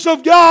presence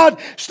of God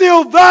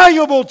still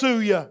valuable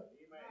to you?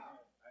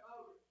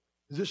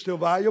 Is it still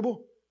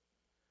valuable?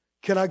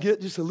 Can I get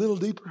just a little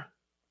deeper?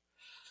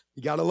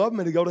 You got to love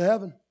me to go to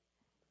heaven.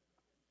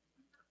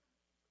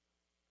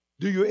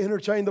 Do you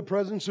entertain the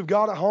presence of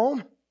God at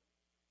home?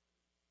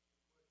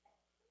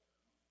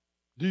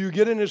 Do you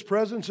get in His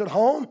presence at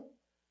home?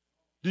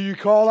 Do you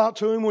call out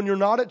to Him when you're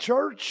not at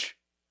church?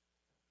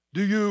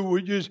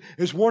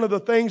 It's one of the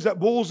things that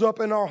bulls up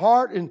in our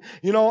heart, and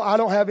I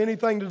don't have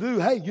anything to do.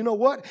 Hey, you know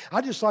what? I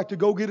just like to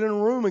go get in a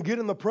room and get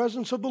in the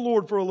presence of the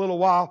Lord for a little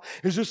while.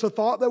 Is this a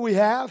thought that we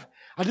have?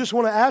 I just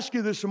want to ask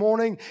you this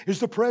morning,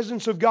 is the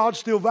presence of God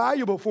still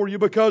valuable for you?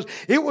 Because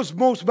it was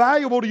most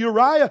valuable to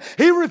Uriah.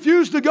 He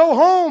refused to go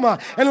home.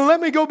 And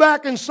let me go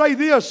back and say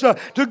this.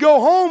 To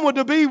go home would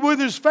to be with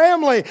his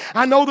family.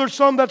 I know there's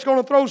some that's going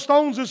to throw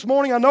stones this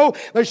morning. I know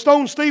they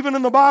stoned Stephen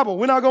in the Bible.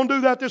 We're not going to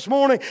do that this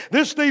morning.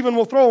 This Stephen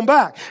will throw them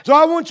back. So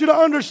I want you to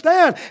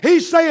understand,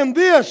 he's saying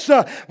this.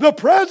 The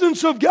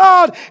presence of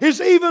God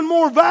is even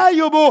more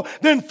valuable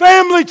than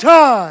family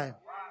time.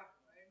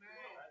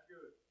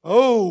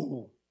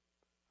 Oh.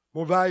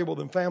 More valuable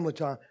than family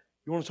time.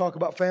 You want to talk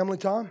about family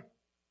time?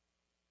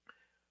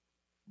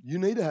 You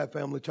need to have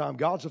family time.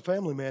 God's a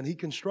family man. He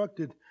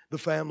constructed the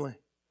family.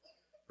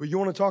 But you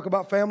want to talk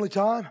about family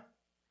time?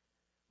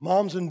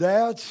 Moms and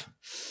dads?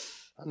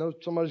 I know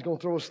somebody's going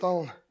to throw a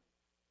stone.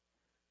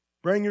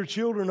 Bring your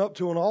children up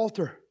to an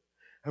altar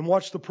and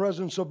watch the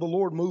presence of the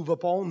Lord move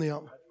upon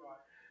them.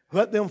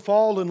 Let them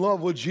fall in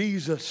love with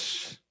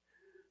Jesus.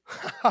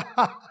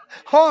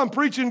 Oh, I'm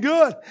preaching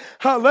good.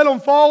 Let them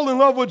fall in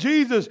love with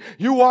Jesus.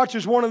 You watch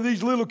as one of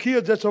these little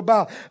kids that's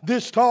about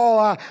this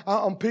tall.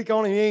 I'm picking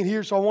on him. He ain't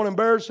here, so I won't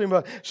embarrass him.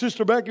 But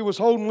Sister Becky was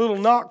holding little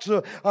Knox,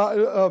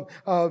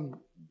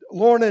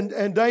 Lauren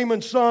and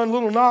Damon's son,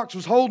 little Knox,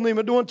 was holding him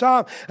at doing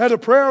time at a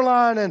prayer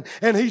line,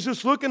 and he's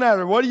just looking at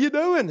her. What are you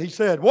doing? He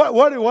said, what?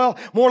 Well,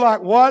 more like,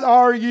 what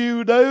are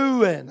you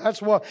doing?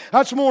 That's more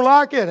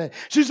like it. And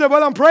she said,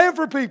 well, I'm praying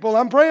for people.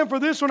 I'm praying for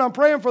this one. I'm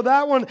praying for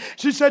that one.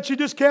 She said she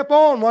just kept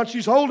on while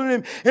she's holding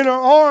him in her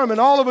arm, and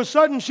all of a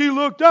sudden she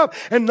looked up,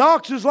 and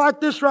Knox is like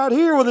this right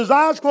here with his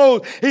eyes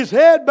closed, his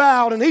head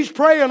bowed, and he's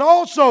praying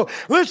also.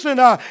 Listen,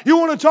 you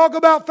want to talk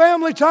about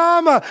family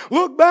time?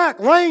 Look back.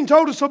 Lane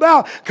told us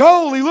about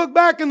Cole. He looked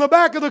back in the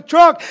back of the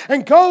truck,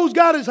 and Cole's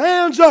got his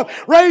hands up,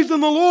 raising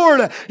the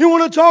Lord. You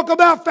want to talk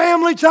about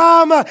family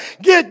time?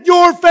 Get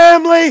your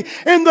family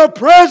in the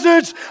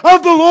presence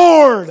of the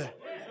Lord.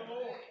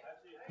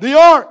 The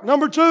ark,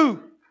 number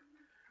 2.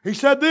 He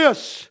said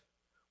this.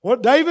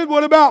 What, David?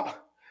 What about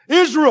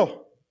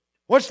Israel?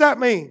 What's that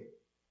mean?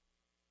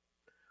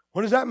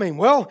 What does that mean?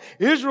 Well,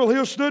 Israel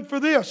here stood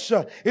for this.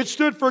 It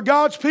stood for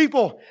God's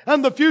people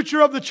and the future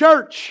of the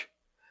church.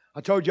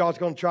 I told you I was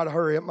going to try to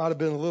hurry. It might have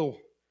been a little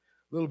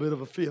bit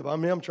of a fib. I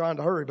mean, I'm trying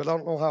to hurry, but I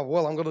don't know how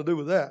well I'm going to do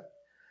with that.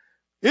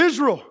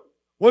 Israel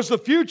was the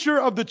future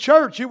of the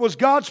church. It was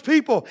God's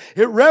people.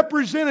 It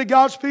represented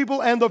God's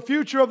people and the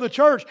future of the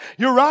church.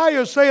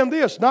 Uriah is saying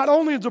this, not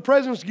only is the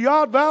presence of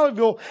God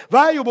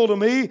valuable to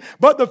me,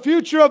 but the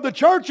future of the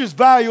church is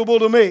valuable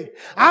to me.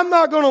 I'm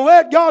not going to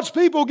let God's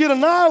people get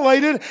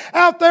annihilated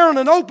out there in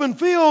an open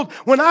field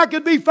when I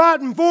could be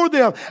fighting for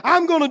them.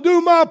 I'm going to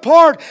do my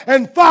part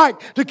and fight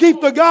to keep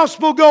the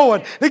gospel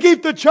going, to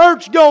keep the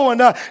church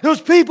going.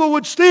 Those people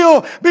would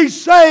still be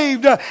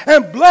saved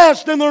and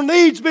blessed and their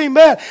needs be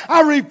met. I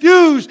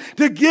refuse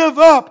to give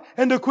up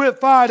and to quit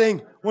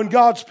fighting when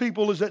God's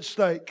people is at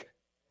stake.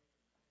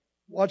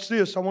 Watch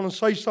this. I want to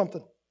say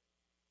something.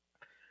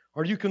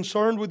 Are you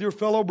concerned with your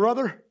fellow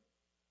brother?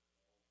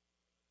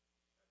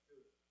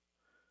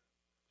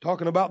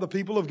 Talking about the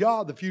people of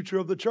God, the future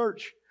of the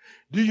church.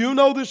 Do you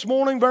know this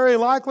morning very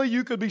likely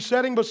you could be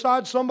sitting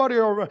beside somebody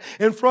or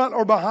in front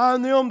or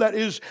behind them that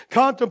is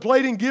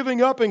contemplating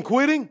giving up and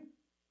quitting?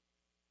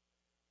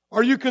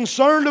 Are you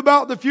concerned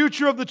about the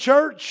future of the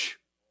church?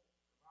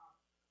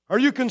 Are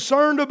you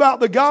concerned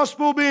about the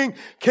gospel being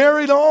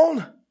carried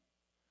on?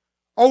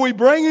 Are we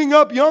bringing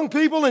up young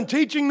people and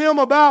teaching them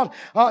about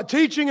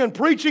teaching and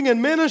preaching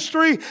and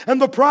ministry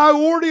and the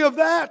priority of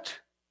that?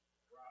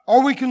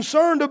 Are we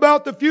concerned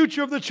about the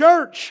future of the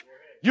church?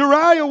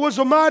 Uriah was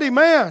a mighty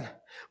man,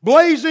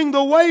 blazing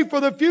the way for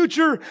the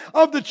future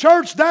of the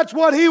church. That's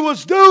what he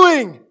was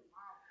doing.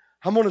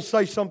 I'm going to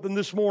say something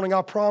this morning.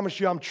 I promise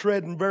you I'm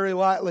treading very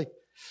lightly.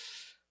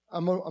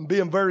 I'm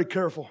being very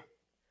careful.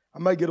 I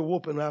may get a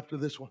whooping after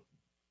this one.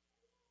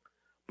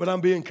 But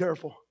I'm being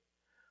careful.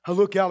 I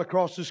look out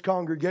across this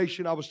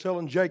congregation. I was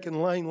telling Jake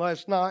and Lane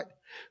last night.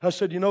 I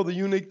said, you know, the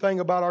unique thing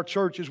about our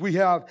church is we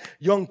have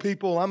young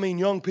people. I mean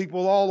young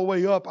people all the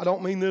way up. I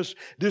don't mean this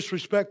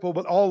disrespectful,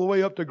 but all the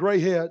way up to gray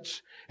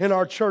heads. In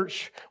our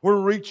church,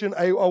 we're reaching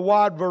a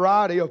wide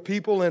variety of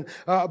people, and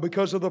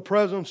because of the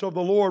presence of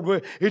the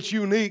Lord, it's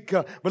unique.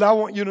 But I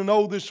want you to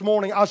know this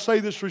morning, I say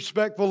this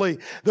respectfully,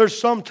 there's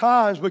some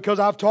times, because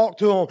I've talked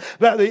to them,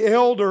 that the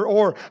elder,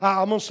 or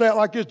I'm going to say it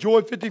like this,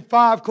 Joy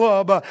 55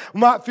 Club,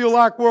 might feel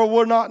like, well,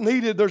 we're not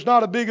needed. There's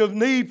not a big of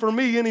need for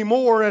me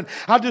anymore, and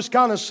I just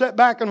kind of sit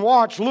back and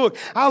watch. Look,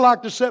 I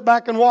like to sit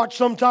back and watch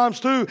sometimes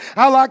too.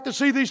 I like to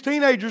see these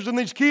teenagers and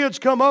these kids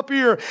come up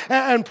here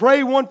and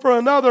pray one for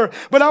another.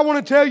 But I want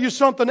to tell you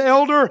something,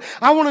 elder.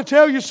 I want to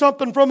tell you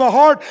something from the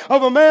heart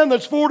of a man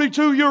that's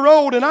 42 years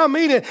old, and I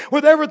mean it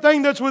with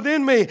everything that's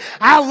within me.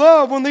 I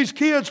love when these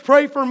kids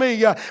pray for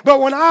me, but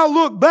when I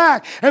look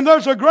back and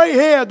there's a gray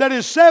head that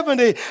is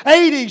 70,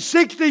 80,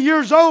 60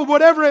 years old,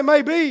 whatever it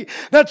may be,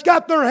 that's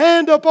got their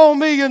hand up on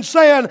me and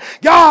saying,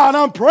 God,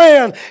 I'm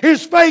praying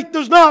his faith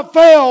does not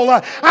fail.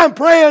 I'm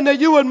praying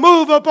that you would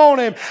move upon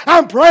him.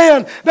 I'm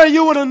praying that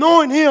you would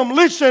anoint him.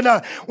 Listen,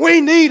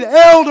 we need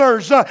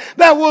elders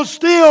that will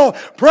still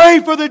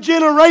pray for the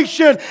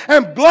generation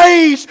and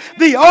blaze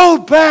the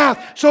old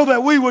path so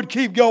that we would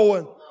keep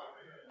going.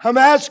 I'm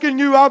asking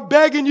you, I'm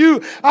begging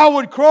you, I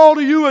would crawl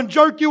to you and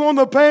jerk you on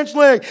the pants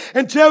leg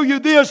and tell you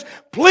this,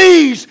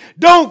 please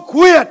don't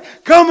quit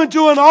coming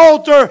to an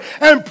altar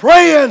and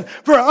praying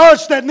for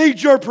us that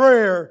need your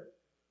prayer.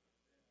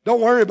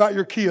 Don't worry about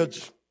your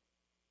kids.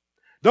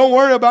 Don't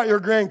worry about your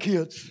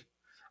grandkids.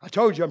 I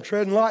told you I'm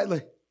treading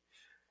lightly.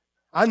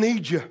 I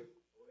need you.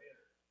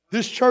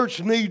 This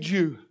church needs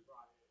you.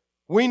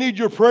 We need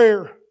your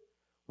prayer.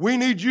 We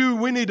need you.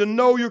 We need to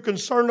know you're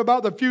concerned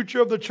about the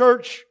future of the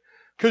church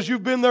because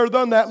you've been there,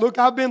 done that. Look,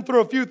 I've been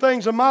through a few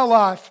things in my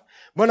life.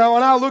 But now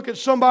when I look at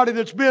somebody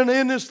that's been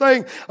in this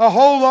thing a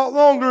whole lot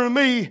longer than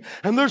me,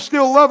 and they're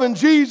still loving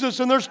Jesus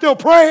and they're still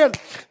praying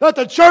that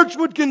the church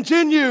would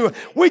continue,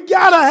 we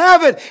got to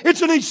have it.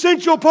 It's an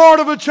essential part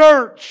of a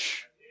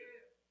church.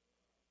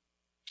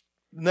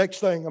 Next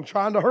thing, I'm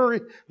trying to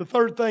hurry. The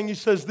third thing, he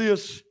says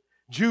this.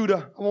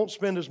 Judah, I won't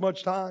spend as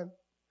much time.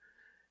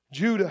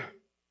 Judah.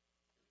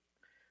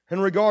 In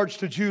regards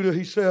to Judah,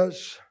 he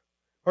says,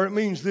 or it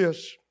means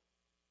this.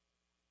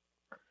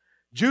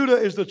 Judah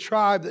is the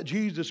tribe that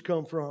Jesus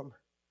come from.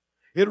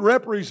 It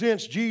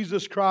represents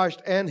Jesus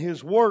Christ and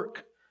His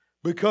work,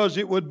 because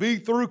it would be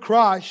through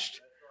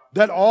Christ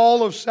that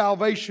all of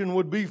salvation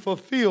would be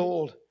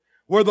fulfilled,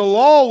 where the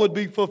law would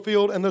be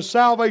fulfilled and the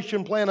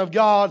salvation plan of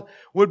God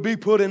would be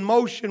put in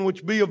motion,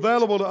 which be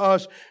available to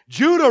us.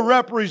 Judah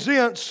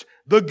represents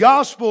the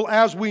gospel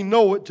as we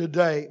know it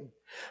today.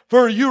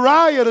 For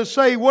Uriah to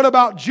say, what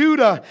about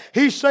Judah?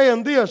 He's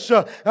saying this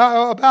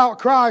about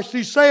Christ.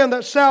 He's saying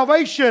that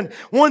salvation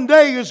one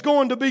day is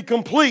going to be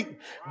complete.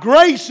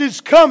 Grace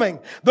is coming.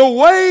 The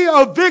way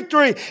of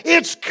victory,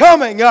 it's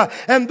coming.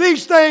 And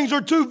these things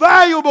are too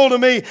valuable to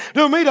me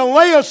to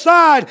lay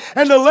aside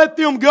and to let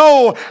them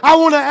go. I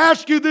want to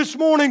ask you this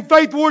morning,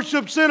 Faith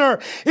Worship Center,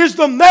 is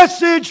the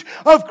message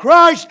of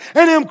Christ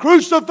and Him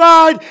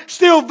crucified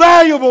still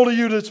valuable to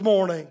you this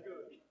morning?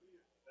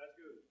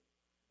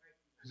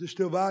 Is it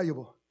still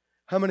valuable?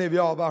 How many of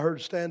y'all have I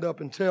heard stand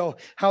up and tell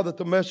how that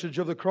the message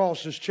of the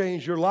cross has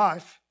changed your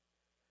life?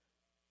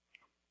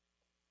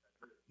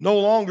 No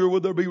longer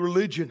would there be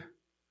religion,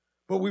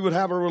 but we would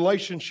have a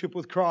relationship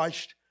with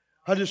Christ.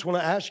 I just want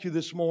to ask you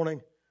this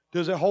morning,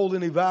 does it hold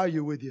any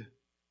value with you?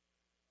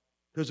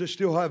 Does it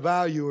still have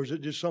value, or is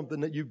it just something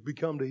that you've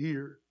become to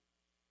hear?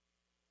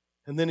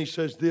 And then he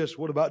says this,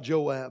 what about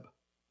Joab?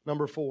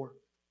 Number 4.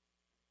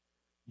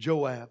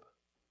 Joab.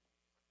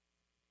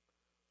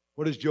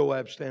 What does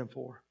Joab stand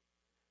for?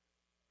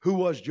 Who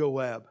was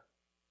Joab?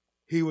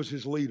 He was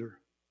his leader.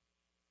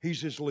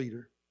 He's his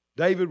leader.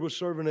 David was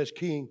serving as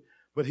king,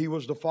 but he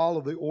was to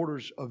follow the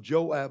orders of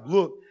Joab.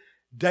 Look,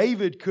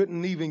 David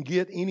couldn't even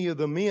get any of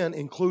the men,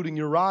 including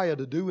Uriah,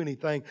 to do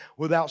anything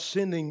without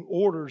sending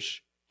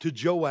orders to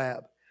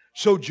Joab.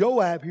 So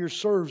Joab here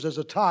serves as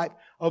a type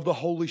of the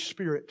Holy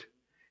Spirit.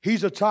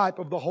 He's a type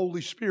of the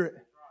Holy Spirit.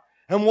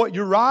 And what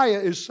Uriah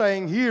is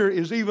saying here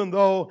is, even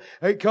though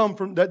it come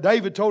from that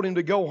David told him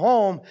to go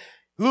home,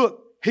 look,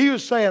 he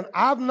was saying,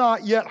 I've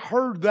not yet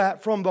heard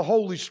that from the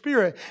Holy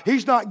Spirit.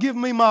 He's not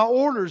giving me my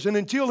orders. And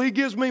until He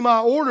gives me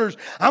my orders,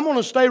 I'm going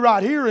to stay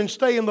right here and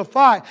stay in the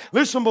fight.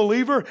 Listen,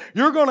 believer,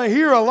 you're going to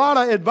hear a lot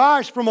of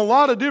advice from a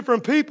lot of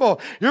different people.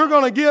 You're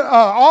going to get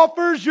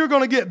offers. You're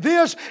going to get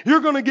this.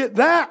 You're going to get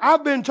that.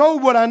 I've been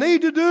told what I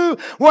need to do,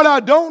 what I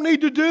don't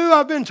need to do.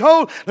 I've been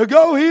told to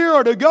go here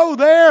or to go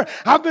there.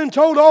 I've been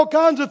told all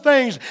kinds of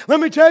things. Let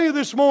me tell you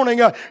this morning,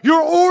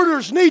 your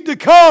orders need to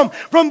come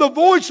from the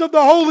voice of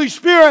the Holy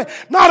Spirit,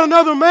 not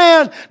another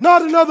man,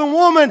 not another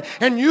woman,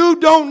 and you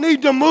don't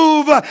need to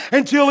move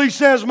until He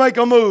says make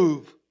a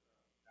move.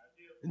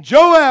 And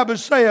Joab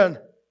is saying,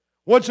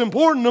 what's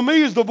important to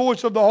me is the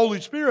voice of the Holy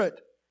Spirit,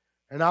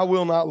 and I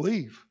will not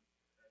leave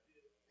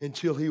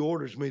until He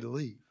orders me to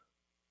leave.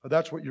 But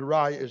that's what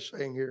Uriah is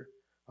saying here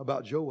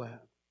about Joab.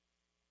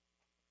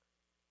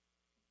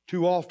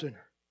 Too often,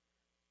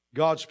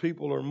 God's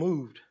people are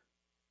moved.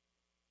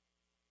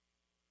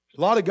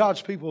 A lot of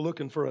God's people are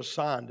looking for a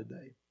sign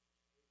today.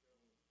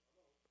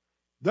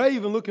 They're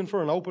even looking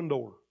for an open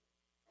door.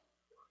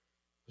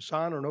 A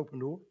sign or an open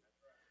door.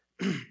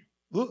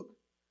 Look,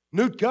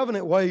 New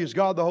Covenant way is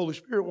God the Holy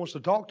Spirit wants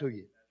to talk to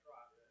you.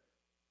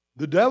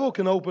 The devil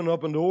can open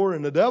up a door,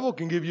 and the devil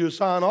can give you a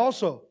sign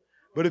also.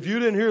 But if you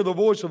didn't hear the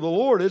voice of the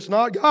Lord, it's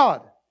not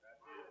God.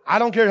 I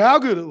don't care how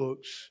good it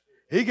looks.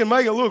 He can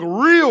make it look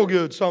real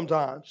good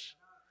sometimes.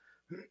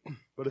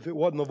 But if it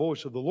wasn't the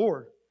voice of the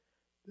Lord,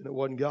 then it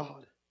wasn't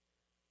God.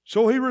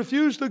 So he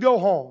refused to go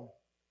home.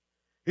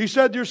 He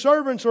said, your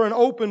servants are in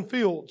open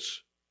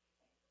fields.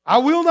 I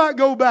will not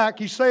go back,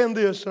 he's saying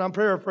this, and I'm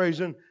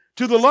paraphrasing,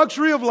 to the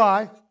luxury of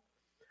life.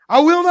 I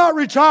will not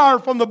retire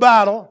from the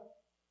battle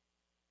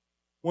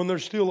when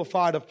there's still a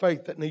fight of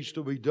faith that needs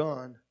to be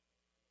done.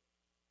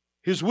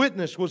 His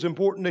witness was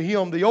important to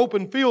him. The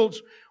open fields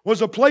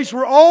was a place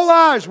where all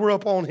eyes were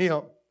upon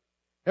him.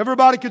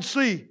 Everybody could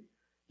see.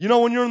 You know,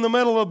 when you're in the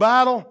middle of a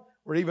battle,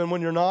 or even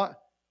when you're not,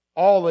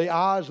 all the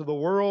eyes of the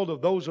world,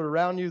 of those that are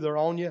around you, they're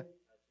on you.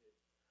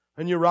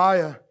 And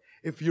Uriah,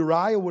 if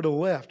Uriah would have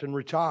left and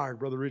retired,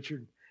 Brother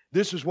Richard,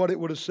 this is what it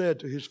would have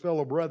said to his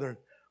fellow brethren.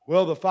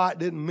 Well, the fight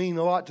didn't mean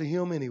a lot to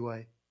him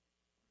anyway.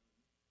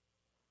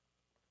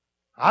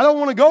 I don't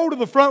want to go to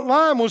the front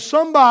line with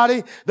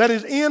somebody that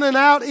is in and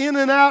out, in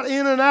and out,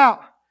 in and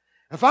out.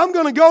 If I'm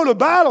going to go to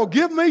battle,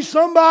 give me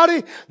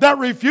somebody that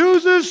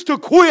refuses to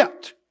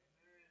quit.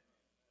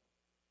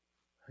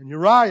 And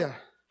Uriah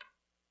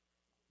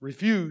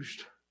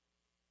refused.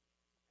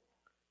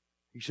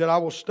 He said, I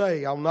will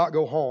stay. I will not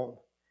go home.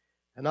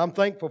 And I'm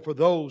thankful for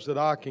those that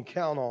I can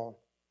count on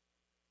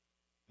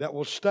that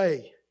will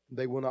stay.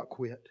 They will not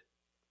quit.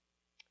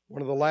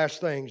 One of the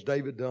last things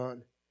David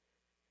done,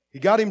 he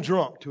got him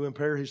drunk to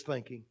impair his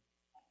thinking.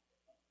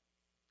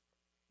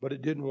 But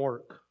it didn't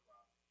work.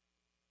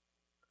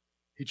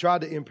 He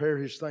tried to impair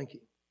his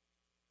thinking.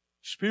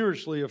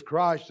 Spiritually, if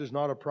Christ is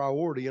not a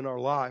priority in our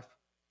life,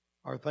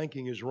 our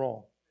thinking is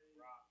wrong.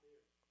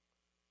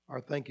 Our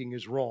thinking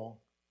is wrong.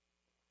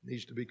 It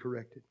needs to be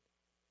corrected.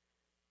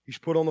 He's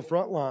put on the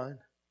front line.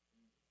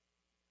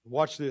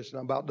 Watch this, and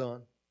I'm about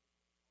done.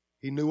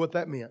 He knew what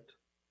that meant.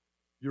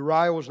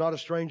 Uriah was not a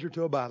stranger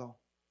to a battle.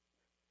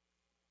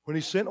 When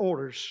he sent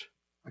orders,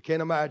 I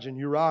can't imagine,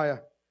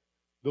 Uriah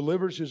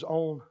delivers his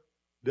own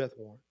death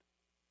warrant.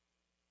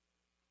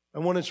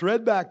 And when it's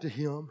read back to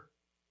him,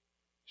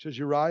 he says,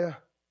 Uriah,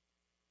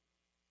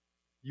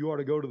 you are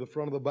to go to the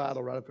front of the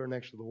battle right up there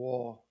next to the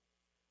wall.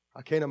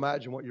 I can't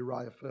imagine what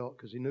Uriah felt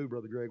because he knew,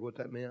 Brother Greg, what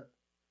that meant.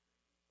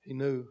 He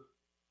knew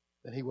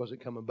that he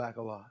wasn't coming back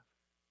alive.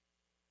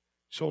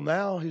 So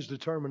now his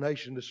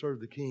determination to serve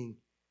the king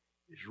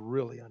is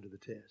really under the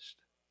test.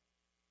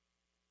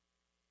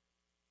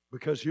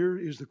 Because here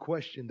is the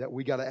question that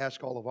we got to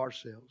ask all of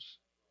ourselves.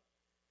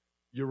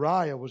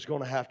 Uriah was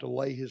going to have to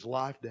lay his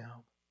life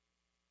down.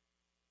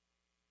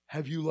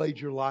 Have you laid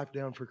your life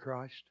down for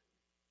Christ?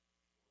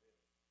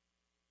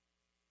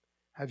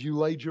 Have you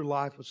laid your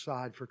life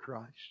aside for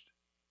Christ?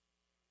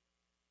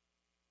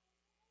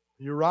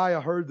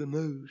 Uriah heard the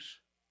news.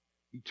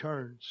 He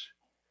turns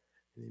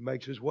and he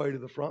makes his way to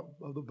the front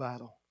of the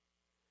battle.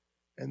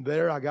 And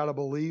there I got to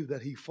believe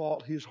that he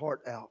fought his heart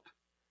out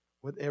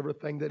with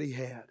everything that he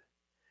had.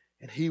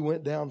 And he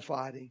went down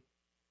fighting.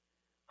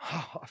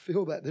 Oh, I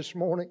feel that this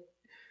morning.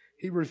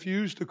 He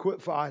refused to quit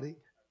fighting.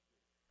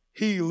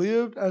 He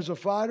lived as a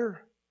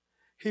fighter.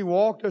 He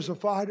walked as a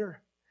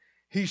fighter.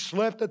 He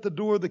slept at the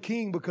door of the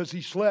king because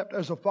he slept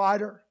as a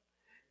fighter.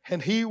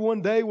 And he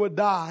one day would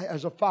die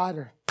as a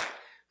fighter.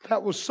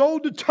 That was so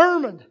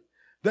determined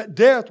that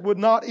death would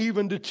not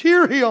even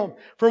deter him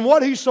from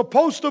what he's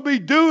supposed to be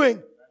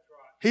doing.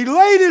 He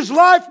laid his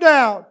life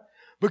down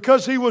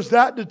because he was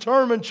that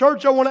determined.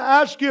 Church, I want to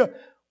ask you,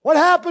 what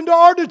happened to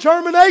our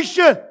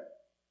determination?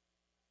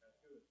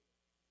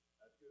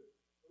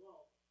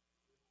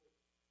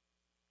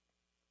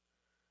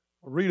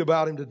 I read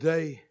about him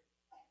today,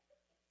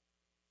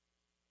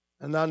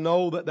 and I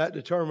know that that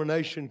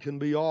determination can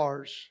be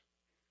ours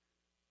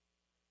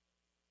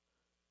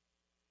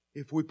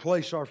if we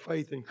place our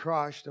faith in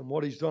Christ and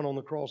what He's done on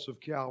the cross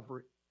of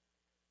Calvary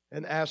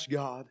and ask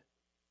God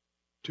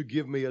to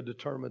give me a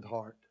determined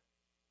heart.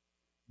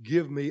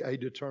 Give me a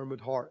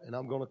determined heart, and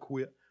I'm going to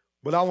quit.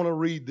 But I want to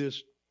read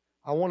this.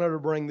 I want her to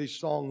bring these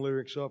song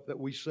lyrics up that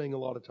we sing a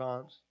lot of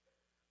times.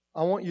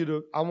 I want you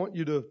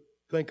to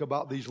think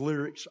about these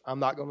lyrics. I'm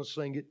not going to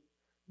sing it.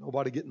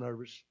 Nobody get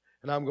nervous.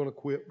 And I'm going to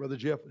quit. Brother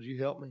Jeff, would you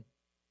help me?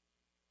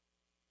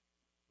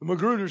 The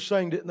Magruders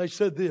sang it, and they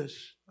said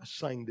this. I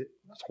sang it.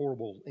 That's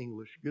horrible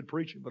English. Good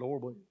preaching, but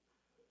horrible. It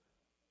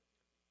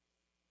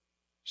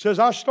says,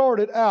 I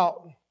started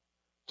out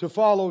to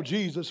follow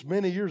Jesus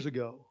many years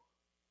ago.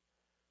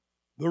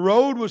 The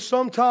road was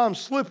sometimes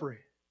slippery,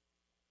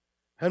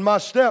 and my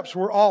steps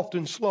were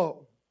often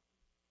slow.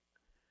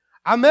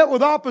 I met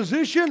with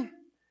opposition,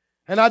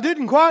 and I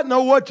didn't quite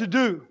know what to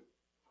do.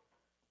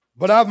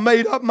 But I've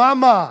made up my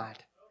mind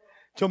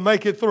to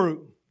make it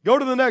through. Go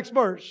to the next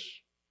verse.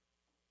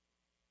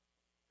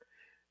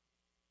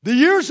 The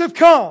years have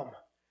come,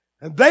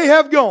 and they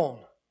have gone.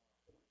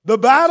 The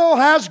battle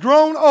has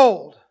grown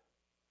old.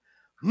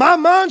 My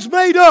mind's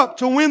made up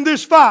to win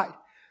this fight.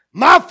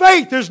 My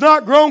faith has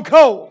not grown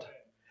cold.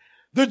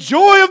 The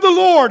joy of the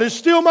Lord is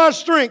still my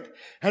strength,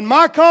 and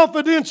my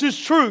confidence is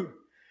true.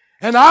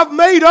 And I've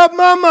made up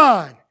my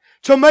mind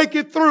to make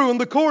it through. And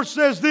the chorus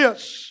says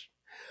this.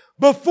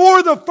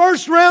 Before the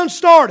first round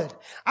started,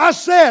 I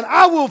said,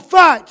 I will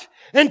fight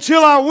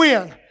until I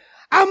win.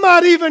 I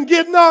might even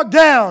get knocked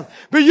down,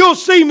 but you'll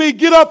see me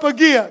get up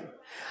again.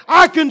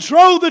 I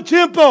control the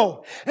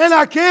tempo, and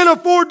I can't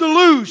afford to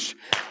lose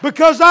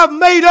because I've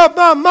made up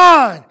my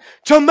mind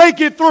to make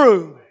it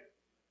through.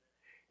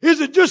 Is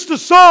it just a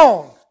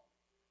song?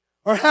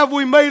 Or have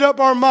we made up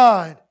our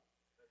mind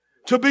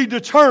to be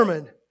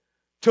determined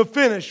to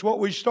finish what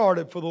we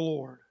started for the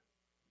Lord?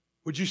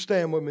 Would you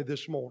stand with me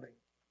this morning?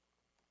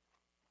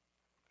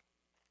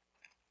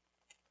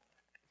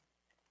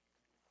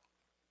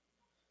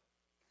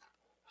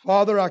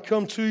 Father, I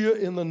come to you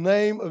in the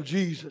name of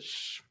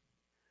Jesus.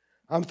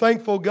 I'm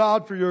thankful,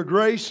 God, for your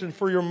grace and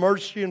for your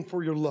mercy and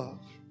for your love.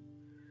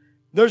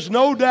 There's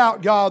no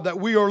doubt, God, that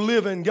we are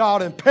living,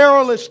 God, in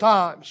perilous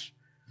times.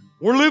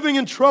 We're living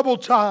in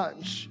troubled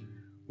times.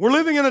 We're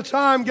living in a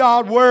time,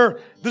 God,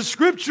 where the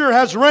Scripture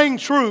has rang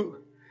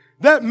true.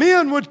 That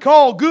men would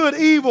call good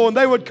evil and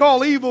they would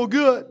call evil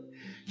good.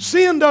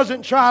 Sin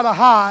doesn't try to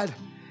hide.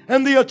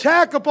 And the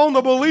attack upon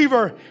the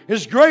believer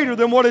is greater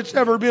than what it's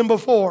ever been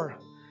before.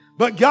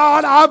 But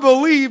God, I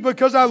believe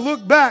because I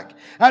look back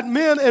at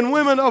men and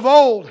women of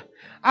old.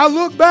 I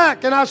look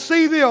back and I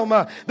see them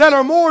that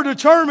are more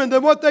determined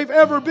than what they've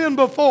ever been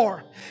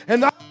before.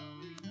 And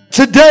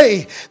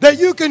today that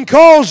you can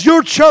cause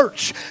your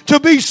church to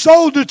be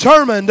so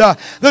determined.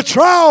 The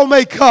trial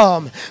may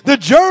come. The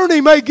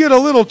journey may get a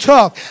little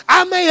tough.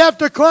 I may have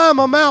to climb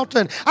a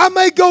mountain. I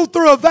may go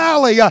through a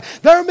valley.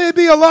 There may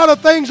be a lot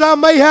of things I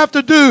may have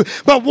to do.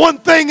 But one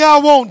thing I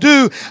won't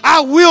do,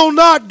 I will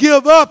not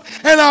give up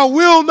and I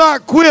will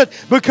not quit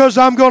because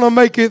I'm going to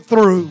make it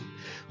through.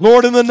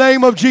 Lord, in the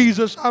name of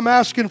Jesus, I'm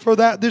asking for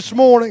that this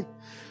morning.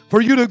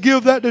 for you to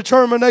give that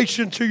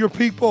determination to your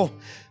people.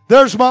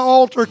 There's my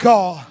altar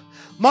call.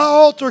 My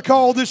altar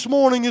call this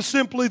morning is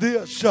simply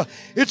this.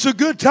 It's a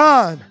good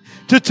time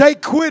to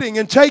take quitting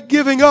and take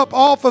giving up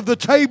off of the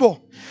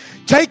table.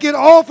 Take it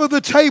off of the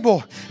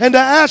table and to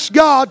ask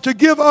God to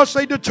give us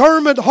a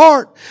determined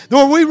heart.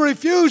 Though we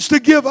refuse to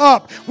give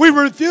up, we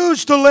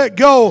refuse to let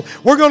go.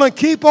 We're going to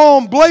keep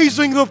on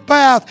blazing the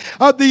path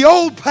of the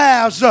old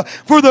paths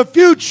for the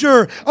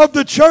future of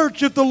the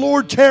church if the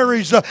Lord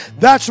tarries.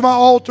 That's my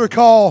altar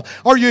call.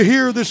 Are you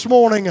here this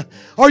morning?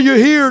 Are you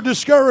here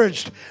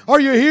discouraged? Are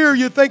you here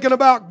you're thinking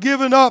about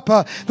giving up,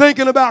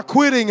 thinking about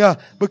quitting?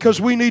 Because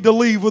we need to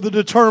leave with a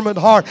determined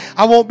heart.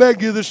 I won't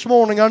beg you this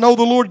morning. I know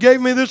the Lord gave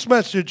me this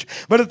message.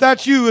 But if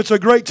that's you, it's a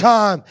great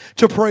time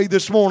to pray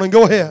this morning.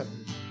 Go ahead.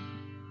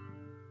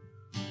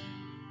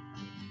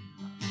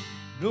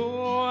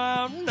 No,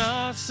 I've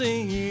not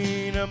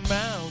seen a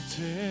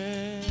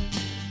mountain.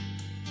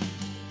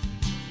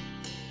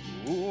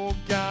 Oh,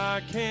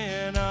 God,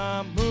 can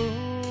I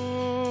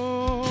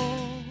move?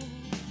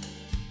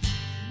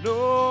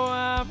 No,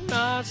 I've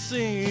not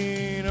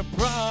seen a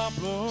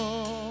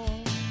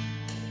problem.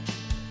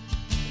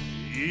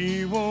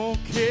 He won't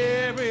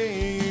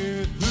carry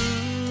you through.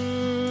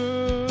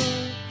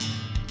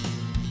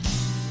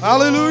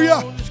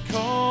 Hallelujah. Just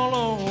call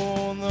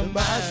on the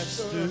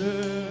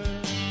Master.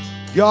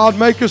 God,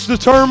 make us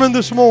determined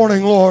this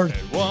morning, Lord.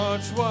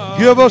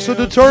 Give us a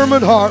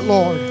determined heart,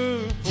 Lord.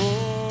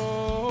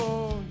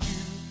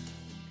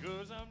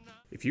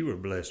 If you were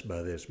blessed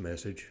by this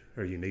message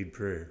or you need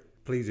prayer,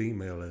 please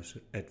email us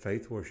at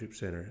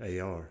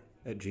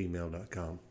faithworshipcenterar@gmail.com.